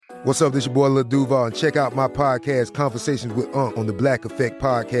What's up, this your boy Lil Duval, and check out my podcast, Conversations with Unc, on the Black Effect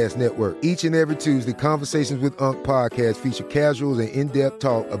Podcast Network. Each and every Tuesday, Conversations with Unc podcast feature casuals and in-depth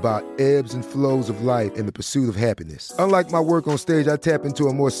talk about ebbs and flows of life and the pursuit of happiness. Unlike my work on stage, I tap into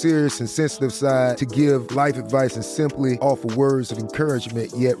a more serious and sensitive side to give life advice and simply offer words of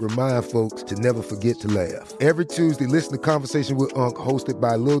encouragement, yet remind folks to never forget to laugh. Every Tuesday, listen to Conversations with Unc, hosted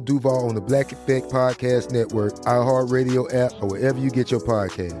by Lil Duval on the Black Effect Podcast Network, iHeartRadio app, or wherever you get your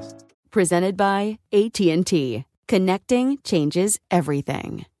podcasts. Presented by AT&T. Connecting changes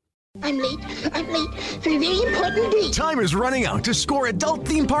everything. I'm late for a very important date. Time is running out to score adult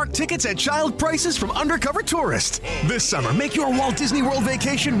theme park tickets at child prices from Undercover Tourist. This summer, make your Walt Disney World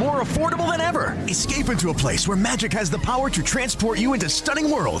vacation more affordable than ever. Escape into a place where magic has the power to transport you into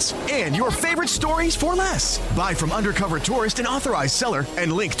stunning worlds and your favorite stories for less. Buy from Undercover Tourist, an authorized seller,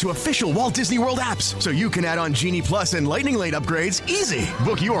 and link to official Walt Disney World apps so you can add on Genie Plus and Lightning Lane upgrades easy.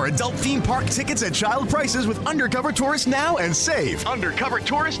 Book your adult theme park tickets at child prices with Undercover Tourist now and save.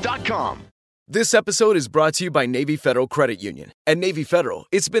 UndercoverTourist.com. This episode is brought to you by Navy Federal Credit Union. At Navy Federal,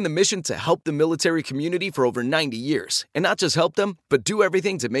 it's been the mission to help the military community for over 90 years. And not just help them, but do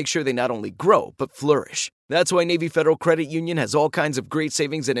everything to make sure they not only grow, but flourish. That's why Navy Federal Credit Union has all kinds of great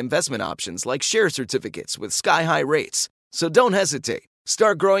savings and investment options like share certificates with sky-high rates. So don't hesitate.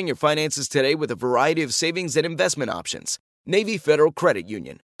 Start growing your finances today with a variety of savings and investment options. Navy Federal Credit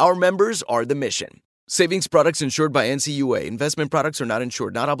Union. Our members are the mission. Savings products insured by NCUA. Investment products are not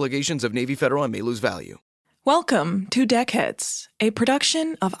insured, not obligations of Navy Federal and may lose value. Welcome to Deckheads, a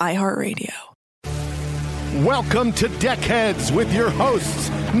production of iHeartRadio. Welcome to Deckheads with your hosts,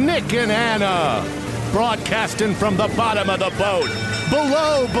 Nick and Anna. Broadcasting from the bottom of the boat,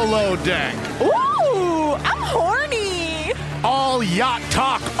 below deck. Ooh, I'm horny. All yacht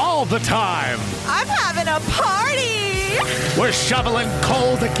talk all the time. I'm having a party. We're shoveling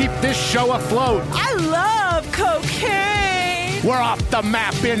coal to keep this show afloat. I love cocaine. We're off the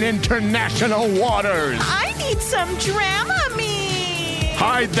map in international waters. I need some Dramamine.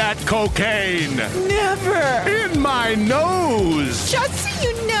 Hide that cocaine. Never. In my nose. Just so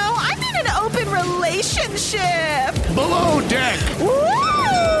you know, I'm in an open relationship. Below deck.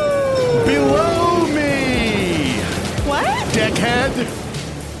 Woo! Below me. What? Deckhead.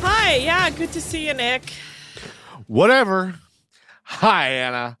 Hi, yeah, good to see you, Nick. Whatever. Hi,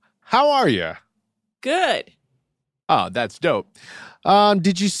 Anna. How are you? Good. Oh, that's dope.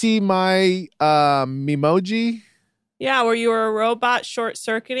 Did you see my Memoji? Yeah, where you were a robot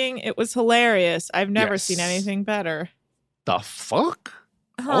short-circuiting. It was hilarious. I've never seen anything better. The fuck?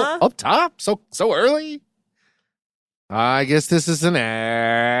 Huh? Up top? So early? I guess this is an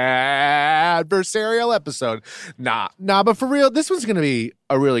adversarial episode. Nah, but for real, this one's going to be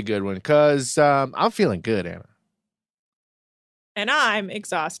a really good one because I'm feeling good, Anna. And I'm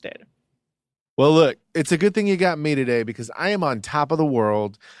exhausted. Well, look, it's a good thing you got me today because I am on top of the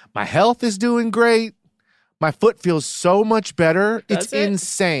world. My health is doing great. My foot feels so much better. It's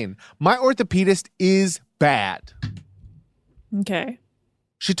insane. My orthopedist is bad. Okay.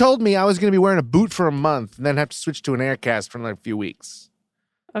 She told me I was going to be wearing a boot for a month and then have to switch to an air cast for like a few weeks.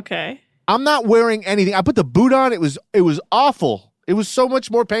 Okay. I'm not wearing anything. I put the boot on. It was awful. It was so much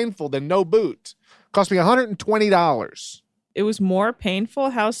more painful than no boot. It cost me $120. It was more painful?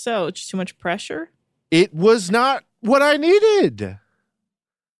 How so? Just too much pressure? It was not what I needed.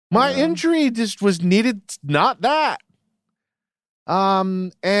 My injury just was needed, not that.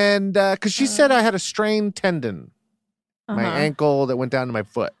 And because she said I had a strained tendon, my ankle that went down to my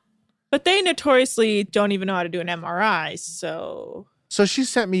foot. But they notoriously don't even know how to do an MRI, so... So she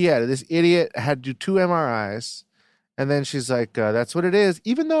sent me, this idiot had to do 2 MRIs, and then she's like, that's what it is.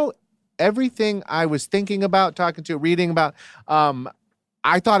 Even though everything I was thinking about, talking to, reading about,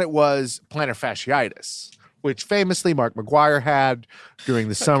 I thought it was plantar fasciitis, which famously Mark McGuire had during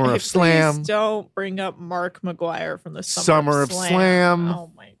the Summer of Slam. Please don't bring up Mark McGuire from the Summer of Slam.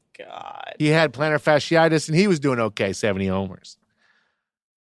 Oh, my God. He had plantar fasciitis, and he was doing okay, 70 homers.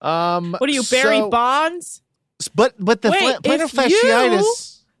 What are you, Barry Bonds? But the plantar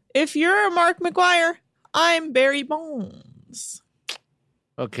fasciitis... If you're Mark McGuire, I'm Barry Bonds.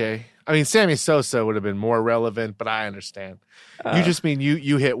 Okay. I mean, Sammy Sosa would have been more relevant, but I understand. You just mean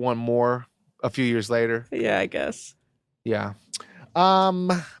you hit one more a few years later? Yeah, I guess. Yeah.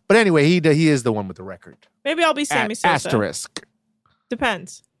 But anyway, he is the one with the record. Maybe I'll be Sammy Sosa. Asterisk.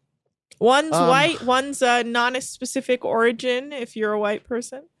 Depends. One's white, one's non-specific origin if you're a white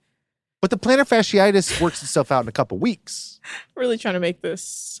person. But the plantar fasciitis works itself out in a couple weeks. Really trying to make this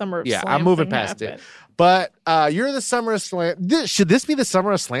Summer of Slam I'm moving thing past happen. it. But you're the Summer of Slam. Should this be the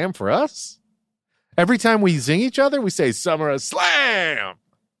Summer of Slam for us? Every time we zing each other, we say Summer of Slam.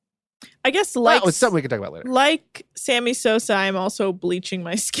 I guess like it's something we can talk about later. Like Sammy Sosa, I'm also bleaching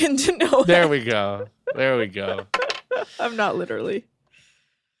my skin to no There end. we go. There we go. I'm not literally.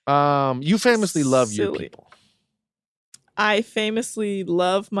 You famously love your Silly. people. I famously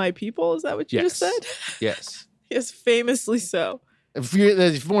love my people. Is that what you just said? Yes. Yes, famously so.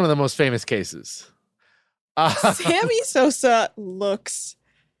 It's one of the most famous cases. Sammy Sosa looks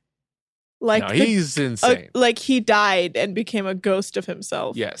like he's insane. like he died and became a ghost of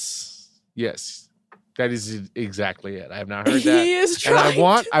himself. Yes. That is exactly it. I have not heard that. He is and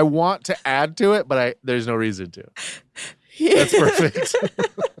trying. I want to add to it, but there's no reason to. Yeah. That's perfect.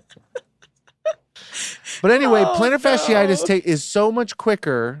 But anyway, plantar fasciitis is so much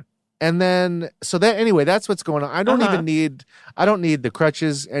quicker. And then, anyway, that's what's going on. I don't need the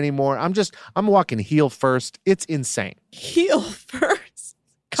crutches anymore. I'm walking heel first. It's insane. Heel first.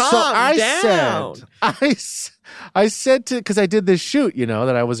 Calm down. I said because I did this shoot,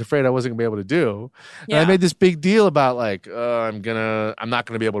 that I was afraid I wasn't gonna be able to do. And Yeah. I made this big deal about I'm not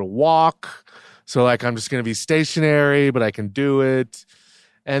gonna be able to walk. So I'm just gonna be stationary, but I can do it.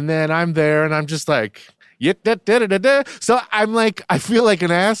 And then I'm there and I'm just like, so I'm I feel like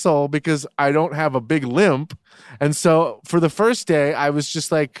an asshole because I don't have a big limp. And so for the first day, I was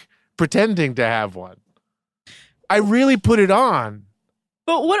just pretending to have one. I really put it on.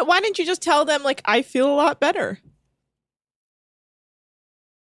 But why didn't you just tell them I feel a lot better?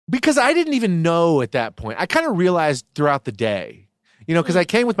 Because I didn't even know at that point. I kind of realized throughout the day, because I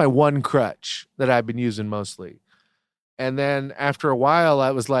came with my one crutch that I've been using mostly. And then after a while,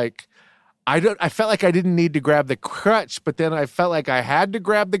 I was I felt like I didn't need to grab the crutch, but then I felt like I had to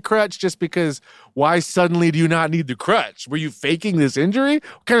grab the crutch just because why suddenly do you not need the crutch? Were you faking this injury?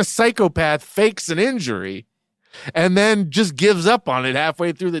 What kind of psychopath fakes an injury and then just gives up on it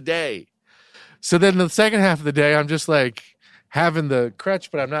halfway through the day? So then the second half of the day, I'm just having the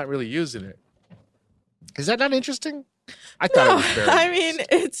crutch, but I'm not really using it. Is that not interesting? I thought it was very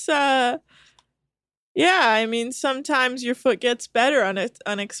interesting. It's sometimes your foot gets better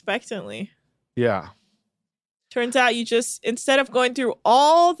unexpectedly. Yeah. Turns out you just, instead of going through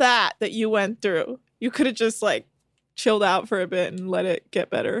all that you went through, you could have just chilled out for a bit and let it get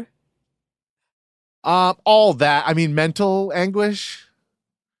better. All that. Mental anguish.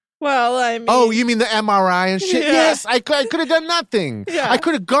 Well, oh, you mean the MRI and shit? Yeah. Yes, I could have done nothing. Yeah. I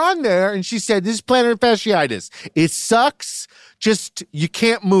could have gone there and she said, this is plantar fasciitis. It sucks. Just, you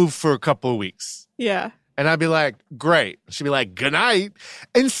can't move for a couple of weeks. Yeah. And I'd be like, great. She'd be like, good night.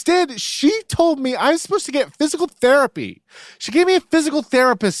 Instead, she told me I was supposed to get physical therapy. She gave me a physical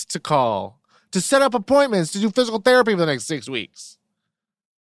therapist to call to set up appointments to do physical therapy for the next 6 weeks.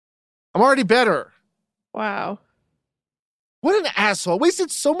 I'm already better. Wow. What an asshole.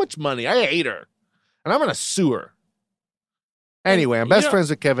 Wasted so much money. I hate her. And I'm going to sue her. Anyway, I'm best friends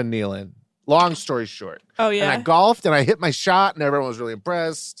with Kevin Nealon. Long story short. Oh, yeah. And I golfed and I hit my shot and everyone was really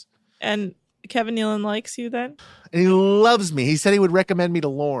impressed. And Kevin Nealon likes you then? And he loves me. He said he would recommend me to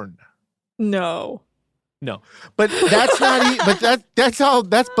Lorne. No. But that's not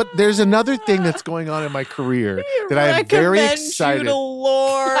but there's another thing that's going on in my career that I'm very excited. You to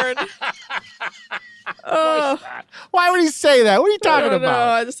Lorne. Why would he say that? What are you talking about?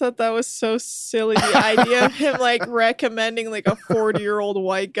 I just thought that was so silly. The idea of him recommending a 40-year-old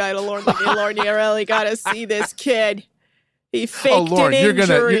white guy to Lorne. Hey, Lorne, you really got to see this kid. He faked Lorne, an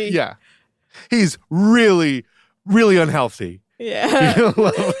injury. Yeah. He's really, really unhealthy. Yeah.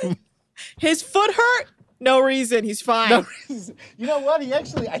 His foot hurt? No reason. He's fine. No reason. You know what?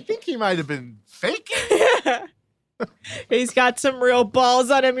 I think he might have been faking. He's got some real balls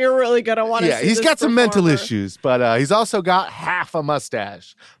on him. You're really going to want to see he's this got some mental performer. issues, but he's also got half a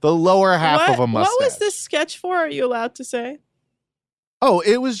mustache. The lower half of a mustache. What was this sketch for? Are you allowed to say? Oh,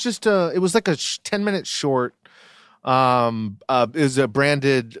 it was just it was like a 10-minute short. Is a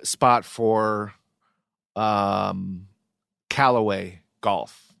branded spot for Callaway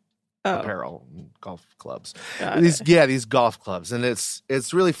golf apparel, golf clubs. These golf clubs, and it's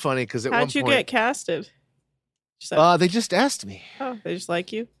really funny because at one point, how'd you get casted? They just asked me. Oh, they just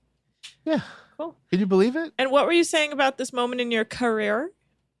like you? Yeah. Cool. Can you believe it? And what were you saying about this moment in your career?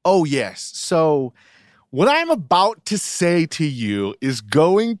 Oh, yes. So what I'm about to say to you is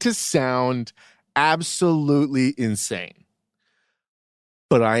going to sound absolutely insane.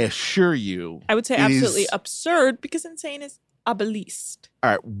 But I assure you, I would say absolutely absurd because insane is obelisk. All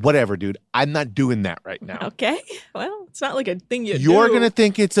right, whatever, dude. I'm not doing that right now. Okay. Well, it's not like a thing you do. You're going to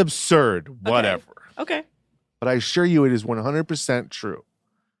think it's absurd. Whatever. Okay. But I assure you it is 100% true.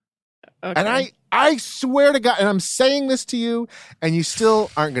 Okay. And I swear to God, and I'm saying this to you, and you still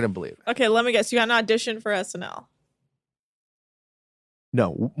aren't going to believe it. Okay, let me guess. You got an audition for SNL.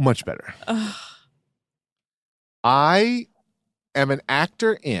 No, much better. I am an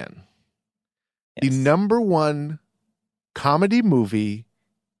actor in the number one comedy movie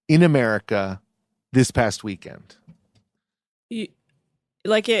in America this past weekend. It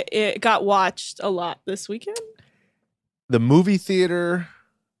got watched a lot this weekend? The movie theater,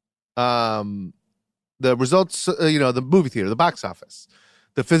 the results, the movie theater, the box office,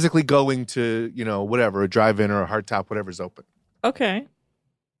 the physically going to, whatever, a drive-in or a hardtop, whatever's open. Okay.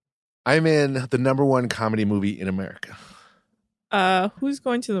 I'm in the number one comedy movie in America. Who's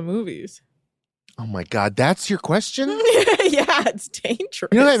going to the movies? Oh my God, that's your question? Yeah, it's dangerous.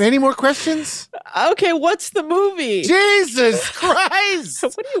 You don't have any more questions? Okay, what's the movie? Jesus Christ!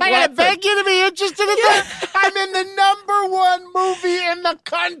 What do you I gotta beg you to be interested in that. I'm in the number one movie in the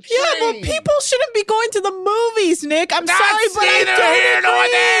country. Yeah, but people shouldn't be going to the movies, Nick. I'm sorry, but I neither don't here nor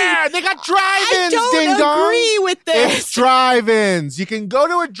agree. there. They got drive-ins, I ding don't dong. agree with this. It's drive-ins. You can go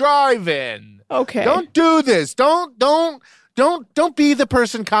to a drive-in. Okay. Don't do this. Don't be the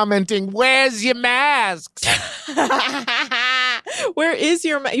person commenting, "Where's your masks?" Where is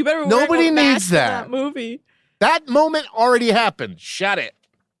your mask? You better wear Nobody a needs mask in that. that movie. That moment already happened. Shut it.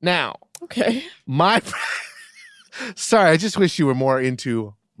 Now, Okay. Sorry, I just wish you were more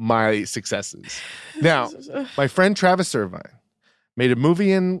into my successes. Now, my friend Travis Irvine made a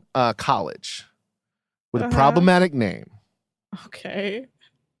movie in college with a problematic name. Okay.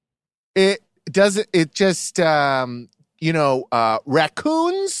 It just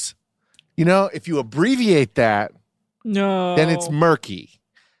raccoons, if you abbreviate that, No. then it's murky.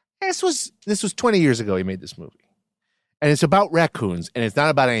 This was 20 years ago he made this movie. And it's about raccoons, and it's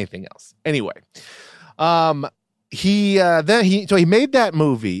not about anything else. Anyway, he made that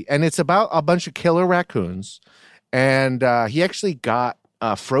movie, and it's about a bunch of killer raccoons. And he actually got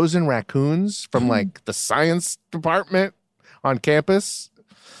frozen raccoons from like the science department on campus.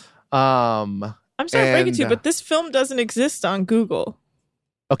 I'm sorry to break it to you, but this film doesn't exist on Google.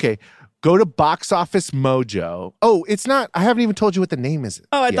 Okay, go to Box Office Mojo. Oh, it's not. I haven't even told you what the name is.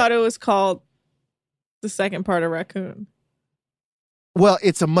 Oh, I thought it was called the second part of Raccoon. Well,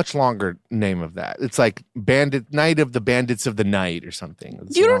 it's a much longer name of that. It's like Night of the Bandits of the Night or something.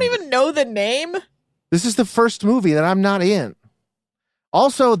 You don't even know the name? This is the first movie that I'm not in.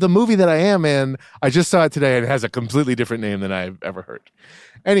 Also, the movie that I am in, I just saw it today and it has a completely different name than I've ever heard.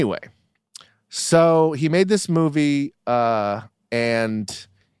 Anyway, so he made this movie and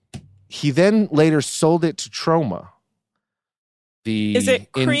he then later sold it to Troma. Is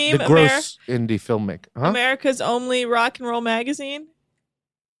it Cream, the gross indie filmmaker? Huh? America's only rock and roll magazine?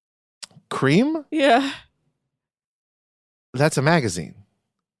 Cream? Yeah. That's a magazine.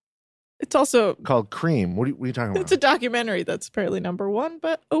 It's also called Cream. What are you talking about? It's a documentary that's apparently number one,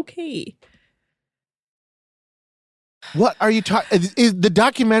 but okay. What are you talking? Is the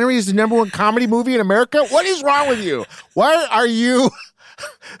documentary is the number one comedy movie in America? What is wrong with you? Why are you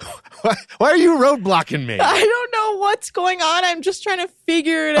roadblocking me? I don't know what's going on. I'm just trying to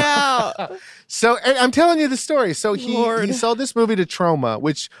figure it out. So I'm telling you the story. So he sold this movie to Troma,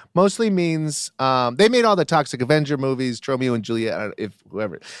 which mostly means they made all the Toxic Avenger movies, Romeo and Juliet,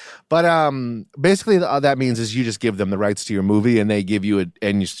 whoever. But basically all that means is you just give them the rights to your movie and they give you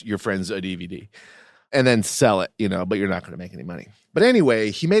your friends a DVD and then sell it, but you're not going to make any money. But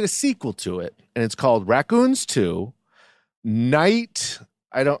anyway, he made a sequel to it and it's called Raccoons 2 Night.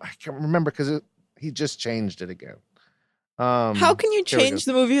 I can't remember because he just changed it again. How can you change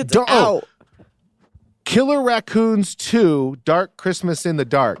the movie that's out? Killer Raccoons 2, Dark Christmas in the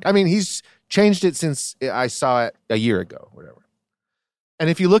Dark. I mean, he's changed it since I saw it a year ago, whatever. And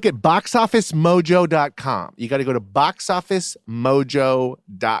if you look at boxofficemojo.com, you got to go to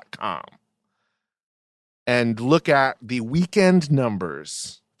boxofficemojo.com and look at the weekend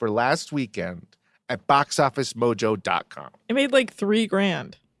numbers for last weekend at boxofficemojo.com. It made like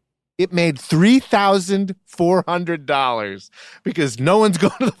 $3,000. It made $3,400 because no one's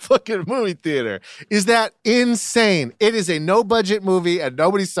going to the fucking movie theater. Is that insane? It is a no-budget movie and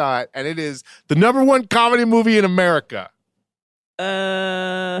nobody saw it, and it is the number one comedy movie in America.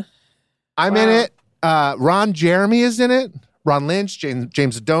 I'm in it. Ron Jeremy is in it. Ron Lynch,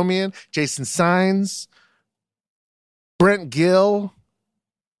 James Adomian, Jason Signs, Brent Gill.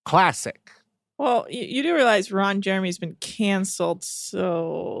 Classic. Well, you do realize Ron Jeremy's been canceled,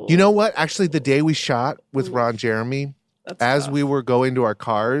 so... You know what? Actually, the day we shot with Ron Jeremy, we were going to our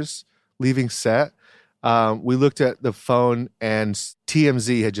cars, leaving set, we looked at the phone and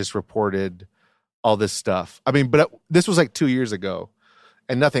TMZ had just reported all this stuff. I mean, but this was like 2 years ago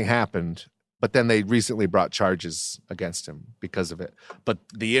and nothing happened. But then they recently brought charges against him because of it. But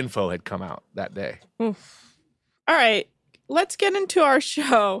the info had come out that day. Oof. All right. let's get into our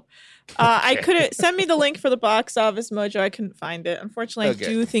show. I couldn't send me the link for the Box Office Mojo. I couldn't find it. Unfortunately, I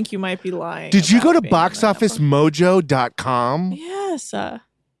do think you might be lying. Did you go to boxofficemojo.com? Yes.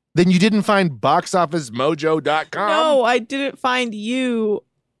 Then you didn't find boxofficemojo.com? No, I didn't find you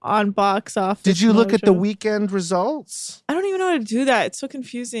on Box Office. Did you look at the Mojo. weekend results? I don't even know how to do that. It's so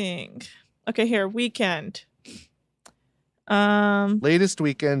confusing. Okay, here, weekend. Latest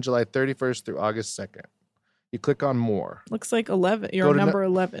weekend, July 31st through August 2nd. You click on more. Looks like 11. You're Go on to number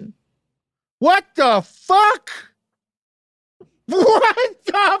 11. What the fuck? What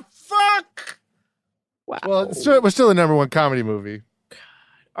the fuck? Wow. Well, we're still the number one comedy movie.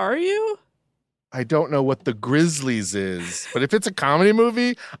 Are you? I don't know what The Grizzlies is, but if it's a comedy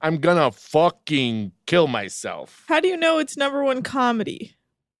movie, I'm gonna fucking kill myself. How do you know it's number one comedy?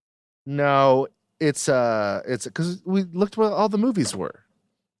 No, it's because we looked what all the movies were.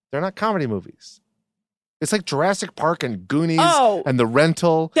 They're not comedy movies. It's like Jurassic Park and Goonies and The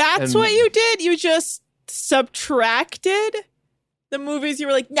Rental. That's what you did. You just subtracted the movies you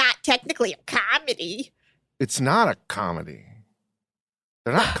were like, not technically a comedy. It's not a comedy.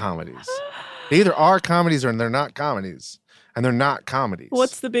 They're not comedies. They either are comedies or they're not comedies. And they're not comedies.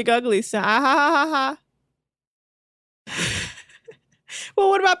 What's the big ugly sound? Ah, ha, ha, ha, ha. Well,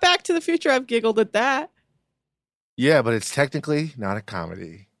 what about Back to the Future? I've giggled at that. Yeah, but it's technically not a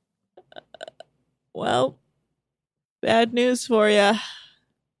comedy. Well, bad news for you.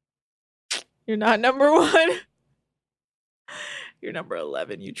 You're not number one. You're number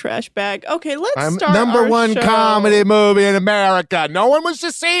 11, you trash bag. Okay, let's start number our one show. comedy movie in America. No one was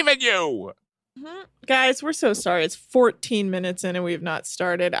deceiving you. Mm-hmm. Guys, we're so sorry. It's 14 minutes in and we have not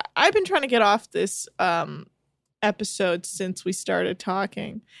started. I've been trying to get off this episode since we started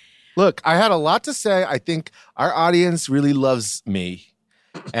talking. Look, I had a lot to say. I think our audience really loves me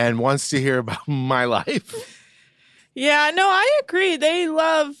and wants to hear about my life. Yeah, no, I agree. They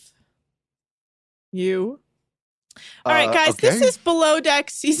love you. All right, guys, okay. This is Below Deck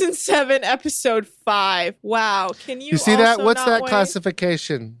Season 7, Episode 5. Wow. Can you see that? also What's not that wait?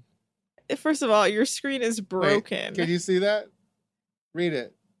 classification? First of all, your screen is broken. Wait, can you see that? Read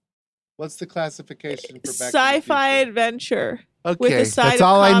it. What's the classification for Back Sci-fi to the Future? adventure. Okay, with a side that's of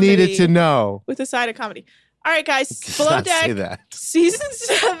all I needed comedy. to know. With a side of comedy. All right, guys. Does Below not say Deck that. Season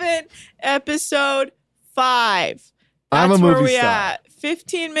 7, Episode 5. I'm That's a where movie we star. at.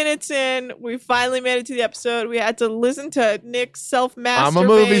 15 minutes in, we finally made it to the episode. We had to listen to Nick self-masturbate. I'm a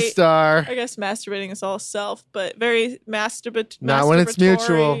movie star. I guess masturbating is all self, but very masturbatory. Not when it's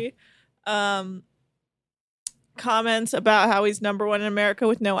mutual. Comments about how he's number one in America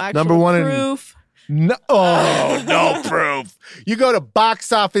with no actual Number one in- proof. No, no proof. You go to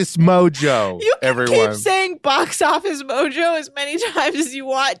Box Office Mojo. You can everyone. keep saying Box Office Mojo as many times as you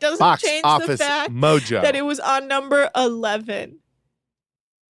want. It doesn't Box change Office the fact Mojo. that it was on number 11.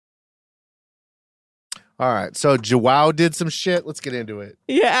 All right, so Joao did some shit. Let's get into it.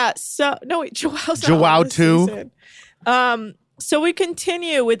 Yeah. So no, wait, Joao's not Joao on this 2? season. So we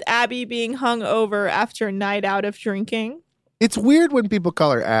continue with Abby being hung over after a night out of drinking. It's weird when people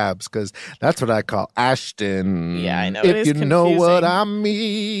call her Abs because that's what I call Ashton. Yeah, I know. If It is you know confusing. what I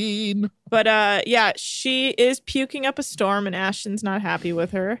mean. But yeah, she is puking up a storm, and Ashton's not happy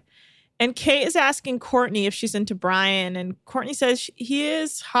with her. And Kate is asking Courtney if she's into Brian, and Courtney says he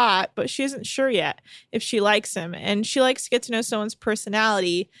is hot, but she isn't sure yet if she likes him. And she likes to get to know someone's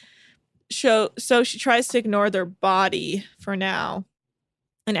personality. So she tries to ignore their body for now.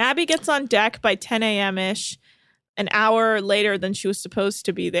 And Abby gets on deck by 10 a.m.-ish, an hour later than she was supposed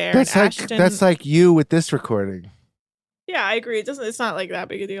to be there. That's And like that's like you with this recording. Yeah, I agree. It's not like that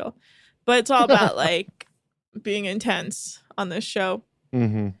big a deal. But it's all about like being intense on this show.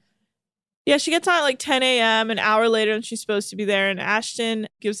 Mm-hmm. Yeah, she gets on at like 10 a.m., an hour later than she's supposed to be there, and Ashton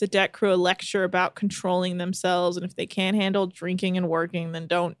gives the deck crew a lecture about controlling themselves, and if they can't handle drinking and working, then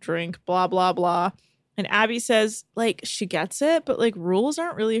don't drink, blah, blah, blah. And Abby says, like, she gets it, but, like, rules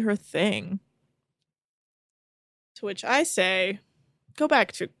aren't really her thing. To which I say, go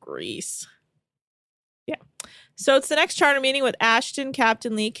back to Greece. Yeah. So it's the next charter meeting with Ashton,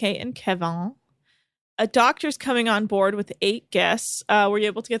 Captain Lee, Kate, and Kevin. A doctor's coming on board with 8 guests. Were you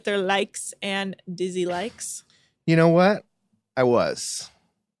able to get their likes and dizzy likes? You know what? I was.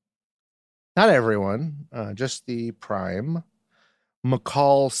 Not everyone, just the prime.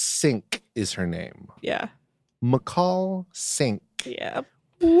 McCall Sink is her name. Yeah. McCall Sink. Yeah.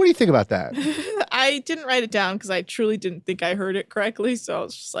 What do you think about that? I didn't write it down because I truly didn't think I heard it correctly. So I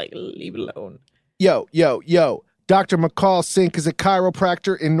was just like, leave it alone. Yo. Dr. McCall Sink is a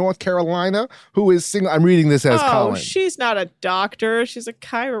chiropractor in North Carolina who is single. I'm reading this as Colin. She's not a doctor. She's a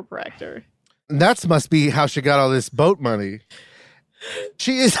chiropractor. That must be how she got all this boat money.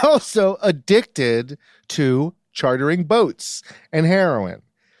 She is also addicted to chartering boats and heroin.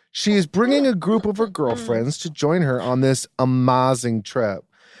 She is bringing a group of her girlfriends to join her on this amazing trip.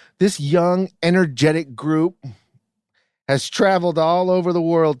 This young, energetic group has traveled all over the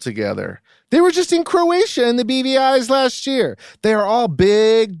world together. They were just in Croatia in the BVIs last year. They are all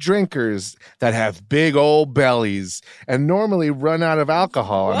big drinkers that have big old bellies and normally run out of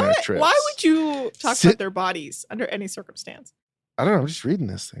alcohol on their trips. Why would you talk about their bodies under any circumstance? I don't know. I'm just reading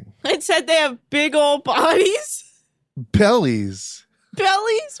this thing. It said they have big old bodies. Bellies.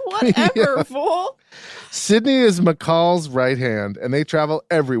 Bellies? Whatever, Yeah. fool. Sydney is McCall's right hand, and they travel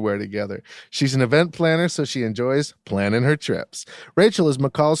everywhere together. She's an event planner, so she enjoys planning her trips. Rachel is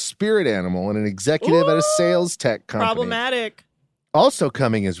McCall's spirit animal and an executive at a sales tech company. Problematic. Also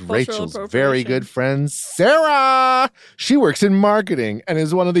coming is Cultural Rachel's very appropriation. good friend, Sarah. She works in marketing and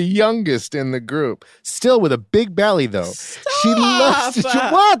is one of the youngest in the group. Still with a big belly, though. She loves to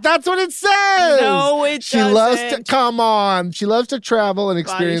what? That's what it says. No, it She loves to, doesn't. come on. She loves to travel and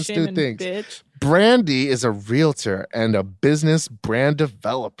experience new Body-shaming things. bitch. Brandy is a realtor and a business brand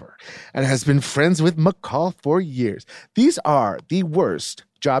developer and has been friends with McCall for years. These are the worst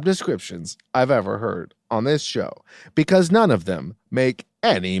job descriptions I've ever heard on this show because none of them make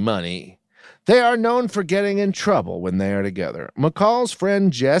any money. They are known for getting in trouble when they are together. McCall's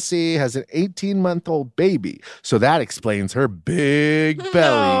friend Jessie has an 18-month-old baby, so that explains her big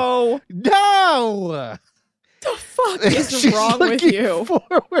belly. No. No! The fuck is She's wrong with looking you?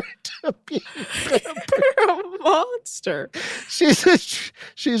 forward to being You're a monster.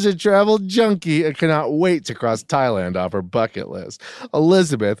 She's a travel junkie and cannot wait to cross Thailand off her bucket list.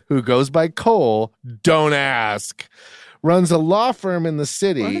 Elizabeth, who goes by Cole, don't ask, runs a law firm in the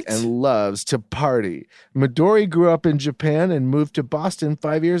city What? and loves to party. Midori grew up in Japan and moved to Boston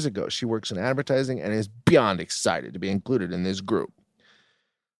 5 years ago. She works in advertising and is beyond excited to be included in this group.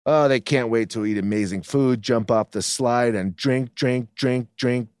 Oh, they can't wait to eat amazing food, jump off the slide, and drink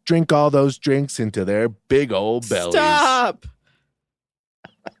all those drinks into their big old bellies. Stop.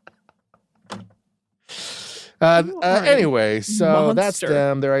 You are a Anyway, so that's monster.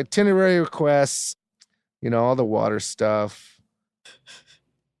 them. Their itinerary requests, all the water stuff.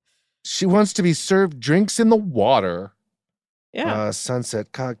 She wants to be served drinks in the water. Yeah.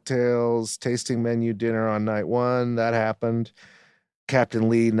 Sunset cocktails, tasting menu dinner on night 1. That happened. Captain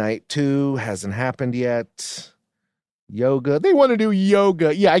Lee night 2 hasn't happened yet. Yoga. They want to do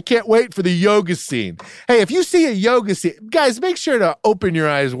yoga. Yeah, I can't wait for the yoga scene. Hey, if you see a yoga scene, guys, make sure to open your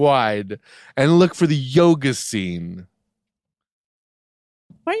eyes wide and look for the yoga scene.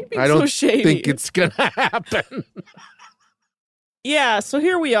 Why are you being I so don't shady? think it's going to happen. Yeah, so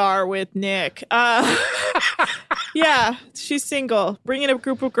here we are with Nick. Yeah, she's single, bringing a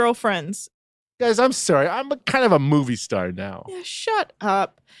group of girlfriends. Guys, I'm sorry. I'm kind of a movie star now. Yeah, shut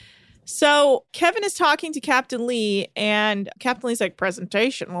up. So Kevin is talking to Captain Lee, and Captain Lee's like,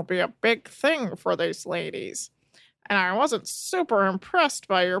 presentation will be a big thing for these ladies. And I wasn't super impressed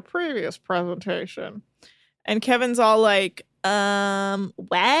by your previous presentation. And Kevin's all like,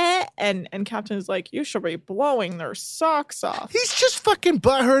 what? And Captain is like, you should be blowing their socks off. He's just fucking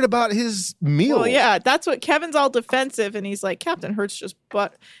butthurt about his meal. Well, yeah, that's what Kevin's all defensive, and he's like, Captain Lee's just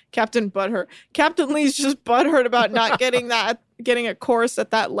butthurt about not getting a course at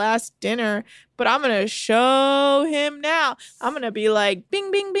that last dinner. But I'm gonna show him now. I'm gonna be like,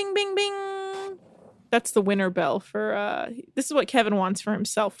 bing, bing, bing, bing, bing. That's the winner bell for. This is what Kevin wants for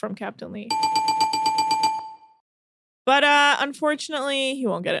himself from Captain Lee. But unfortunately, he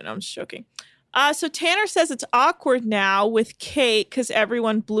won't get it. No, I'm just joking. So Tanner says it's awkward now with Kate because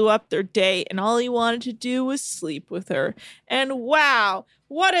everyone blew up their date and all he wanted to do was sleep with her. And wow,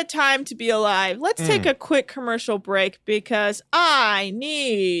 what a time to be alive. Let's take a quick commercial break because I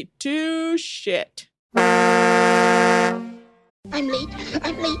need to shit. I'm late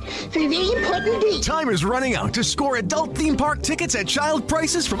for a very important date. Time is running out to score adult theme park tickets at child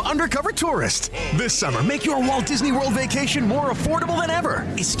prices from Undercover Tourist. This summer, make your Walt Disney World vacation more affordable than ever.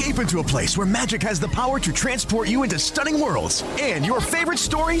 Escape into a place where magic has the power to transport you into stunning worlds and your favorite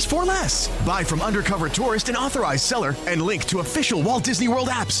stories for less. Buy from Undercover Tourist, an authorized seller, and link to official Walt Disney World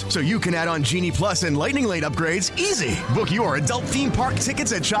apps so you can add on Genie Plus and Lightning Lane upgrades easy. Book your adult theme park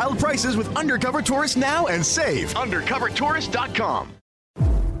tickets at child prices with Undercover Tourist now and save. UndercoverTourist.com.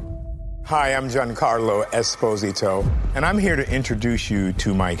 Hi, I'm Giancarlo Esposito, and I'm here to introduce you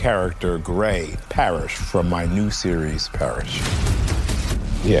to my character, Gray Parrish, from my new series, Parrish.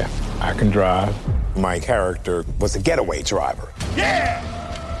 Yeah, I can drive. My character was a getaway driver. Yeah!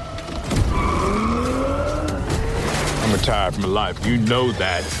 I'm I'm retired from life. You know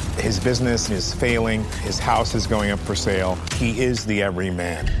that. His business is failing. His house is going up for sale. He is the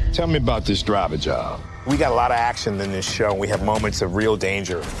everyman. Tell me about this driver job. We got a lot of action in this show. We have moments of real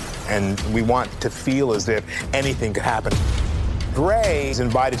danger, and we want to feel as if anything could happen. Gray is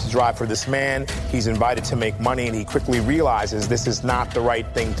invited to drive for this man. He's invited to make money, and he quickly realizes this is not the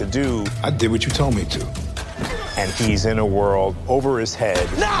right thing to do. I did what you told me to. And he's in a world over his head.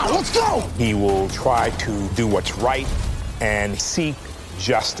 Now, let's go! He will try to do what's right and seek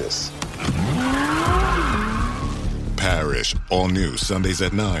justice. Parish, all new Sundays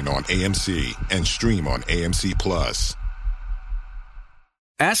at 9 on AMC and stream on AMC Plus.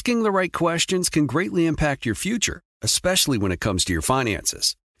 Asking the right questions can greatly impact your future, especially when it comes to your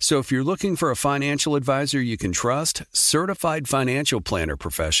finances. So if you're looking for a financial advisor you can trust, certified financial planner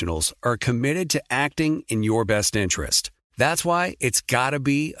professionals are committed to acting in your best interest. That's why it's got to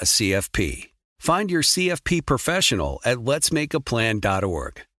be a CFP. Find your CFP professional at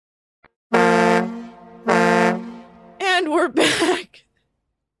letsmakeaplan.org. And we're back.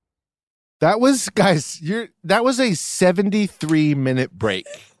 That was, guys, that was a 73-minute break.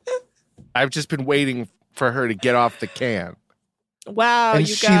 I've just been waiting for her to get off the can. Wow, and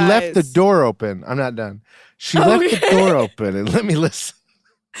you she guys. left the door open. I'm not done. She left the door open and let me listen.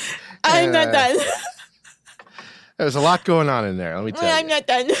 I'm not done. There's a lot going on in there. Let me tell you. I'm not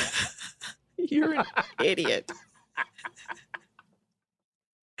done. You're an idiot.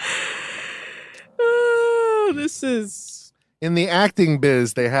 Oh, this is... In the acting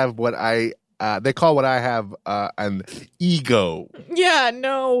biz, they have what they call what I have an ego. Yeah,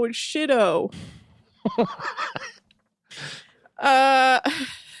 no, shitto.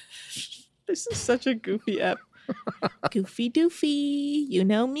 This is such a goofy ep. Goofy doofy, you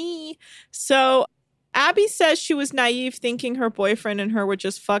know me. So Abby says she was naive thinking her boyfriend and her were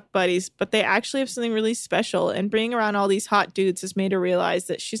just fuck buddies, but they actually have something really special, and bringing around all these hot dudes has made her realize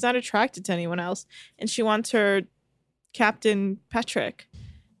that she's not attracted to anyone else, and she wants her Captain Patrick.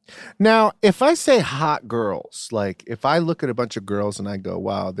 Now, if I say hot girls, like if I look at a bunch of girls and I go,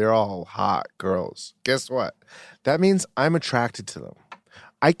 wow, they're all hot girls, guess what? That means I'm attracted to them.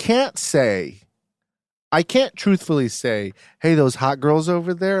 I can't truthfully say, hey, those hot girls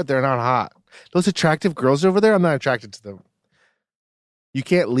over there, they're not hot. Those attractive girls over there, I'm not attracted to them. You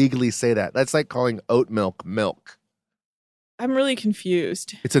can't legally say that. That's like calling oat milk milk. I'm really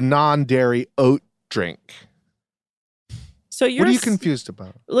confused. It's a non-dairy oat drink. So what are you confused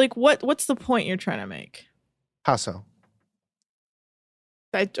about? Like, what's the point you're trying to make? How so?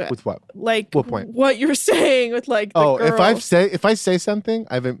 With what? Like, what point? What you're saying with like the girl. if I say something,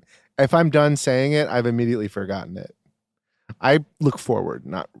 if I'm done saying it, I've immediately forgotten it. I look forward,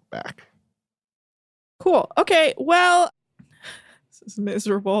 not back. Cool. Okay. Well, this is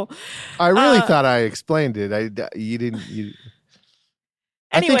miserable. I really thought I explained it. You didn't.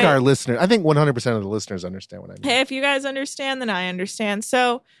 Anyway, I think 100% of the listeners understand what I mean. Hey, if you guys understand, then I understand.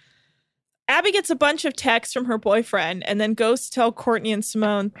 So Abby gets a bunch of texts from her boyfriend and then goes to tell Courtney and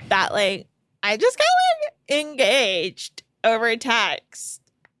Simone that, like, I just got engaged over text.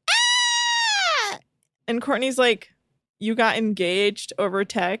 Ah! And Courtney's like, you got engaged over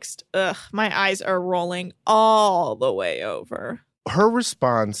text? Ugh, my eyes are rolling all the way over. Her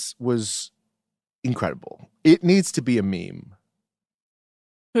response was incredible. It needs to be a meme.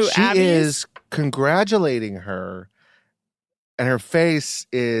 Who, she Abby is congratulating her, and her face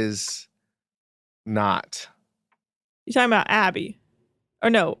is not. You talking about Abby? Or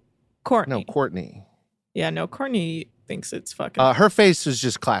no, Courtney. No, Courtney. Yeah, no, Courtney thinks it's fucking. Her face was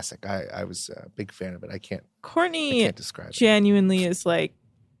just classic. I was a big fan of it. I can't describe it. Genuinely is like,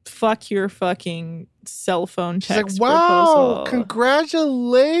 fuck your fucking cell phone text. She's like, wow, proposal.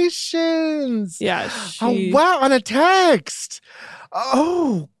 congratulations. Yeah. Oh, wow, on a text.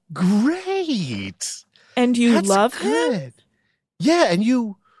 Oh, great. And you That's love good. him? Yeah, and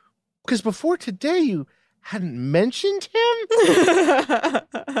because before today you hadn't mentioned him,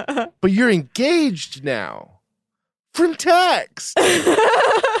 but you're engaged now from text.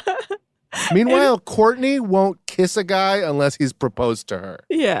 Meanwhile, Courtney won't kiss a guy unless he's proposed to her.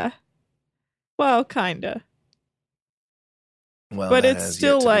 Yeah. Well, kinda. Well, but it's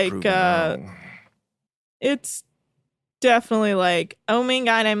still like, it's definitely like, oh my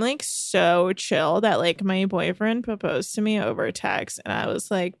God, I'm like so chill that like my boyfriend proposed to me over text. And I was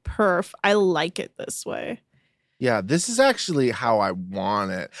like, perf, I like it this way. Yeah, this is actually how I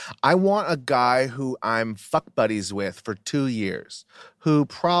want it. I want a guy who I'm fuck buddies with for 2 years, who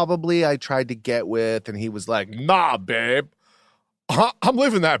probably I tried to get with, and he was like, nah, babe, I'm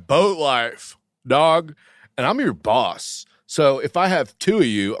living that boat life, dog, and I'm your boss. So if I have 2 of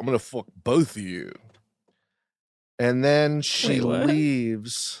you, I'm going to fuck both of you. And then she Wait, what?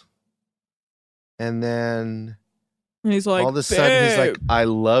 leaves. And then And he's like, all of a sudden he's like, "Babe." I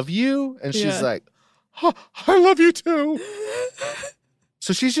love you. And she's Yeah. like, oh, I love you too.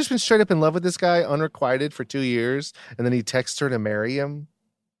 So she's just been straight up in love with this guy unrequited for 2 years. And then he texts her to marry him.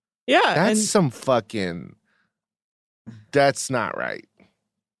 Yeah. That's that's not right.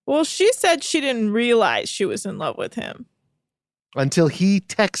 Well, she said she didn't realize she was in love with him. Until he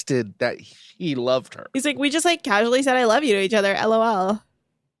texted that he loved her. He's like, we just like casually said I love you to each other, LOL.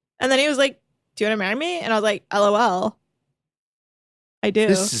 And then he was like, do you want to marry me? And I was like, LOL. I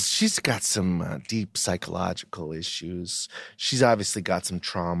do. She's got some deep psychological issues. She's obviously got some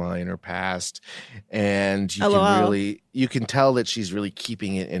trauma in her past. And you can tell that she's really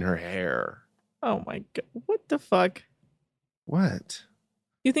keeping it in her hair. Oh my God. What the fuck? What?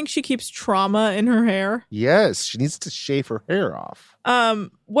 You think she keeps trauma in her hair? Yes, she needs to shave her hair off.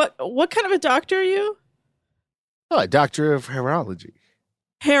 What kind of a doctor are you? Oh, a doctor of hairology.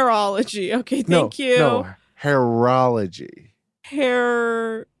 Hairology. Okay, thank you. No, hairology.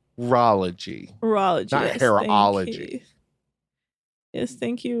 Hairology. Not Yes, hairology. Yes,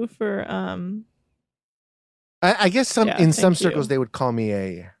 thank you for I guess in some thank circles you. they would call me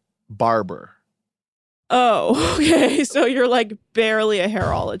a barber. Oh, okay. So you're like barely a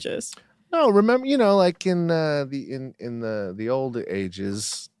hairologist. No, remember, like in the old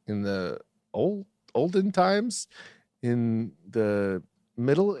ages, in the olden times, in the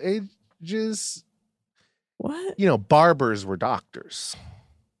Middle Ages. What? Barbers were doctors.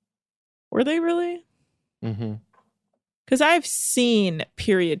 Were they really? Mm-hmm. Because I've seen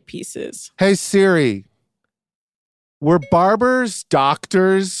period pieces. Hey Siri, were barbers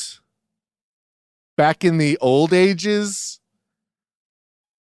doctors back in the old ages?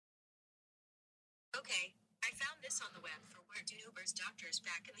 Okay, I found this on the web for where do Ubers doctors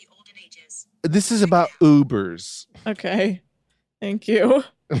back in the olden ages. This is about Ubers. Okay. Thank you.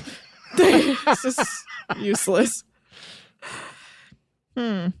 This is useless.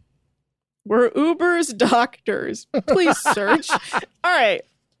 Were Ubers doctors? Please search. All right.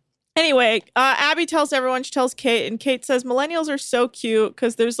 Anyway, Abby tells everyone, she tells Kate, and Kate says millennials are so cute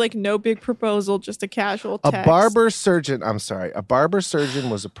because there's like no big proposal, just a casual text. A barber surgeon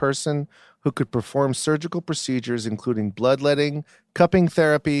was a person who could perform surgical procedures including bloodletting, cupping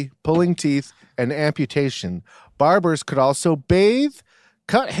therapy, pulling teeth, and amputation. Barbers could also bathe,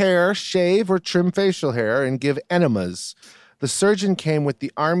 cut hair, shave, or trim facial hair, and give enemas. The surgeon came with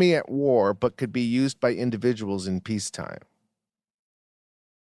the army at war, but could be used by individuals in peacetime.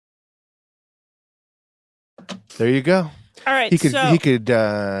 There you go. All right, he could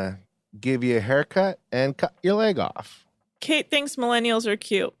give you a haircut and cut your leg off. Kate thinks millennials are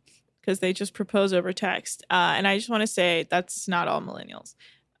cute because they just propose over text. And I just want to say that's not all millennials.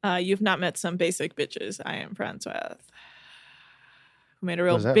 You've not met some basic bitches I am friends with who made a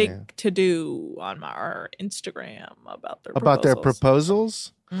real big to-do on our Instagram about their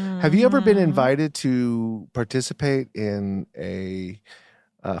proposals. Have you ever been invited to participate in a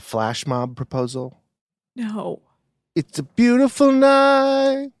flash mob proposal? No. It's a beautiful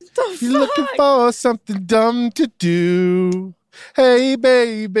night. You're looking for something dumb to do. Hey,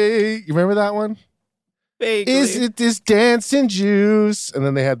 baby. You remember that one? Vaguely. Is it this dancing juice? And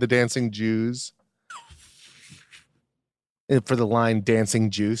then they had the dancing Jews. For the line dancing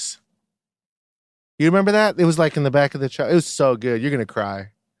juice. You remember that? It was like in the back of the truck. It was so good. You're going to cry.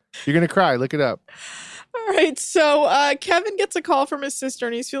 You're going to cry. Look it up. All right, so Kevin gets a call from his sister,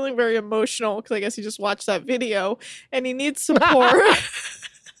 and he's feeling very emotional because I guess he just watched that video, and he needs support.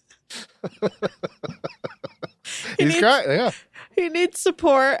 He's crying, yeah. He needs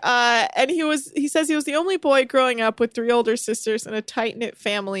support, and he says he was the only boy growing up with 3 older sisters and a tight-knit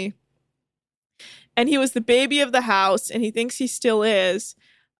family, and he was the baby of the house, and he thinks he still is,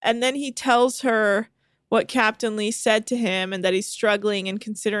 and then he tells her what Captain Lee said to him and that he's struggling and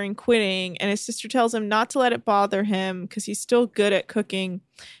considering quitting. And his sister tells him not to let it bother him because he's still good at cooking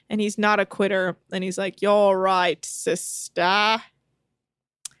and he's not a quitter. And he's like, you're right, sister.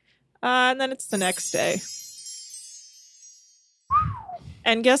 And then it's the next day.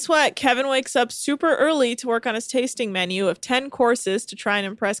 And guess what? Kevin wakes up super early to work on his tasting menu of 10 courses to try and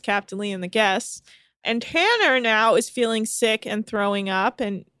impress Captain Lee and the guests. And Tanner now is feeling sick and throwing up.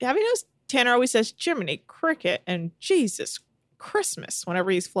 And have you noticed Tanner always says Jiminy Cricket and Jesus Christmas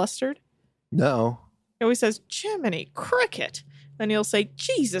whenever he's flustered? No. He always says Jiminy Cricket. Then he'll say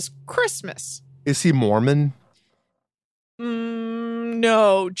Jesus Christmas. Is he Mormon?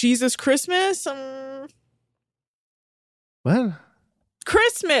 No. Jesus Christmas? What?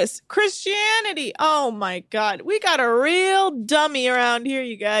 Christmas, Christianity. Oh my God. We got a real dummy around here,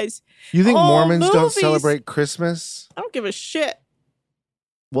 you guys. You think Mormons don't movies. celebrate Christmas? I don't give a shit.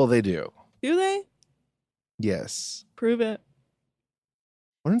 Well, they do. Do they? Yes. Prove it.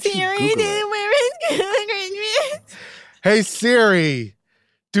 Why don't you Google it? Hey, Siri,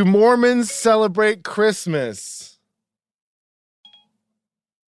 do Mormons celebrate Christmas?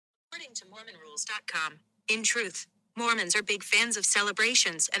 According to MormonRules.com, in truth, Mormons are big fans of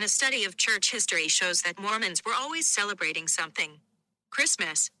celebrations, and a study of church history shows that Mormons were always celebrating something.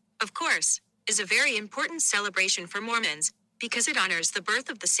 Christmas, of course, is a very important celebration for Mormons because it honors the birth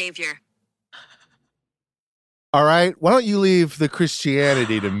of the Savior. All right. Why don't you leave the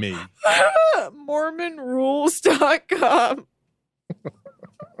Christianity to me? MormonRules.com.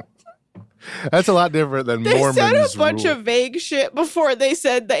 That's a lot different than They Mormons. said a bunch rule. of vague shit before they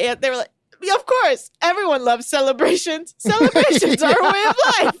said they were like, yeah, of course, everyone loves celebrations. Celebrations are a way of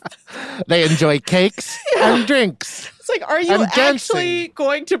life. They enjoy cakes and drinks. It's like, are you And actually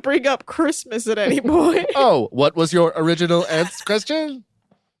going to bring up Christmas at any point? Oh, what was your original question?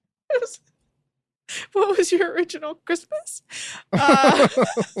 What was your original Christmas?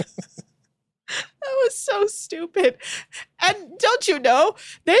 That was so stupid. And don't you know,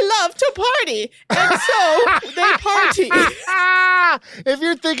 they love to party. And so they party. If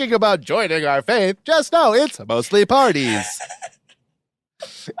you're thinking about joining our faith, just know it's mostly parties.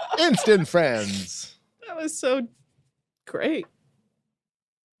 Instant friends. That was so great.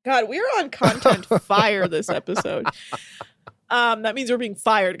 God, we're on content fire this episode. That means we're being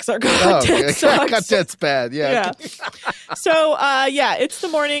fired because our content sucks. Content's bad, yeah. So, it's the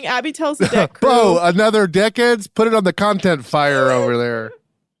morning. Abby tells the deck crew. Bro, another decades? Put it on the content fire over there.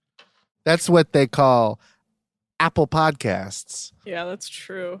 That's what they call Apple Podcasts. Yeah, that's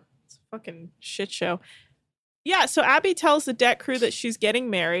true. It's a fucking shit show. Yeah, so Abby tells the deck crew that she's getting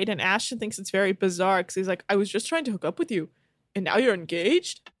married, and Ashton thinks it's very bizarre because he's like, I was just trying to hook up with you, and now you're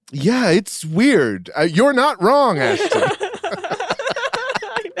engaged? Yeah, it's weird. You're not wrong, Ashton.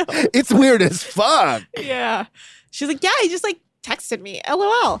 It's weird as fuck. Yeah. She's like, yeah, he just texted me.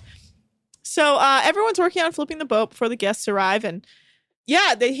 LOL. So everyone's working on flipping the boat before the guests arrive. And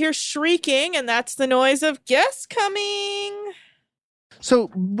yeah, they hear shrieking, and that's the noise of guests coming. So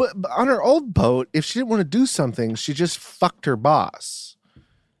but on her old boat, if she didn't want to do something, she just fucked her boss.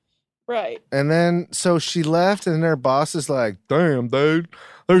 Right. And then so she left, and her boss is like, damn, dude,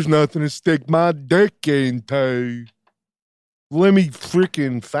 there's nothing to stick my dick into. Let me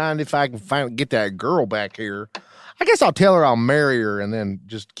freaking find if I can finally get that girl back here. I guess I'll tell her I'll marry her and then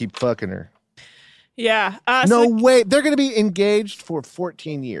just keep fucking her. Yeah. No way. They're going to be engaged for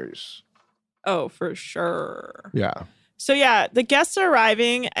 14 years. Oh, for sure. Yeah. So yeah, the guests are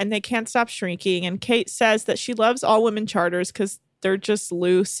arriving and they can't stop shrinking. And Kate says that she loves all women charters because they're just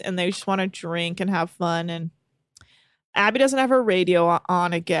loose and they just want to drink and have fun. And Abby doesn't have her radio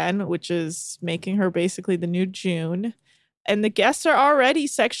on again, which is making her basically the new June. And the guests are already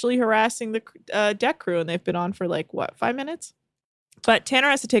sexually harassing the deck crew, and they've been on for 5 minutes? But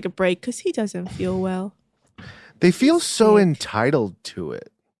Tanner has to take a break because he doesn't feel well. They feel so entitled to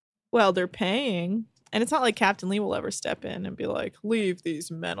it. Well, they're paying. And it's not like Captain Lee will ever step in and be like, leave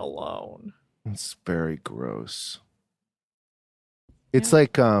these men alone. It's very gross. It's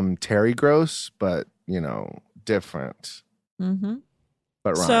like Terry Gross, but, different. Mm-hmm.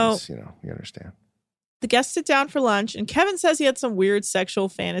 But rhymes, you understand. The guests sit down for lunch, and Kevin says he had some weird sexual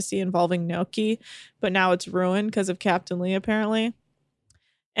fantasy involving Noki, but now it's ruined because of Captain Lee, apparently.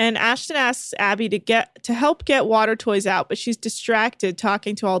 And Ashton asks Abby to help get water toys out, but she's distracted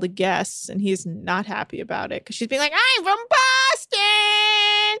talking to all the guests, and he's not happy about it because she's being like, I'm from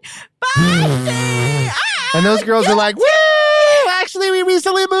Boston! And those girls are like, woo! Actually, we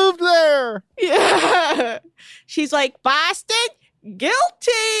recently moved there. Yeah. She's like, Boston?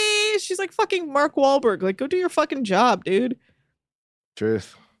 Guilty. She's like fucking Mark Wahlberg. Go do your fucking job, dude.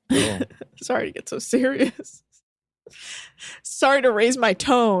 Truth. Cool. Sorry to get so serious. Sorry to raise my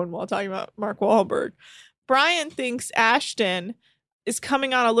tone while talking about Mark Wahlberg. Brian thinks Ashton is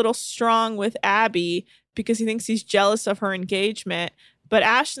coming on a little strong with Abby because he thinks he's jealous of her engagement. But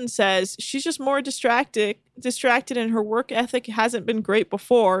Ashton says she's just more distracted and her work ethic hasn't been great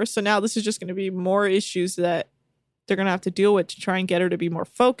before. So now this is just going to be more issues that they're going to have to deal with to try and get her to be more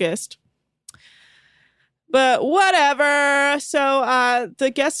focused. But whatever. So the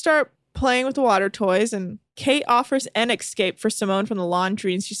guests start playing with the water toys, and Kate offers an escape for Simone from the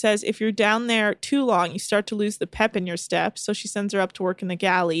laundry. And she says, if you're down there too long, you start to lose the pep in your step. So she sends her up to work in the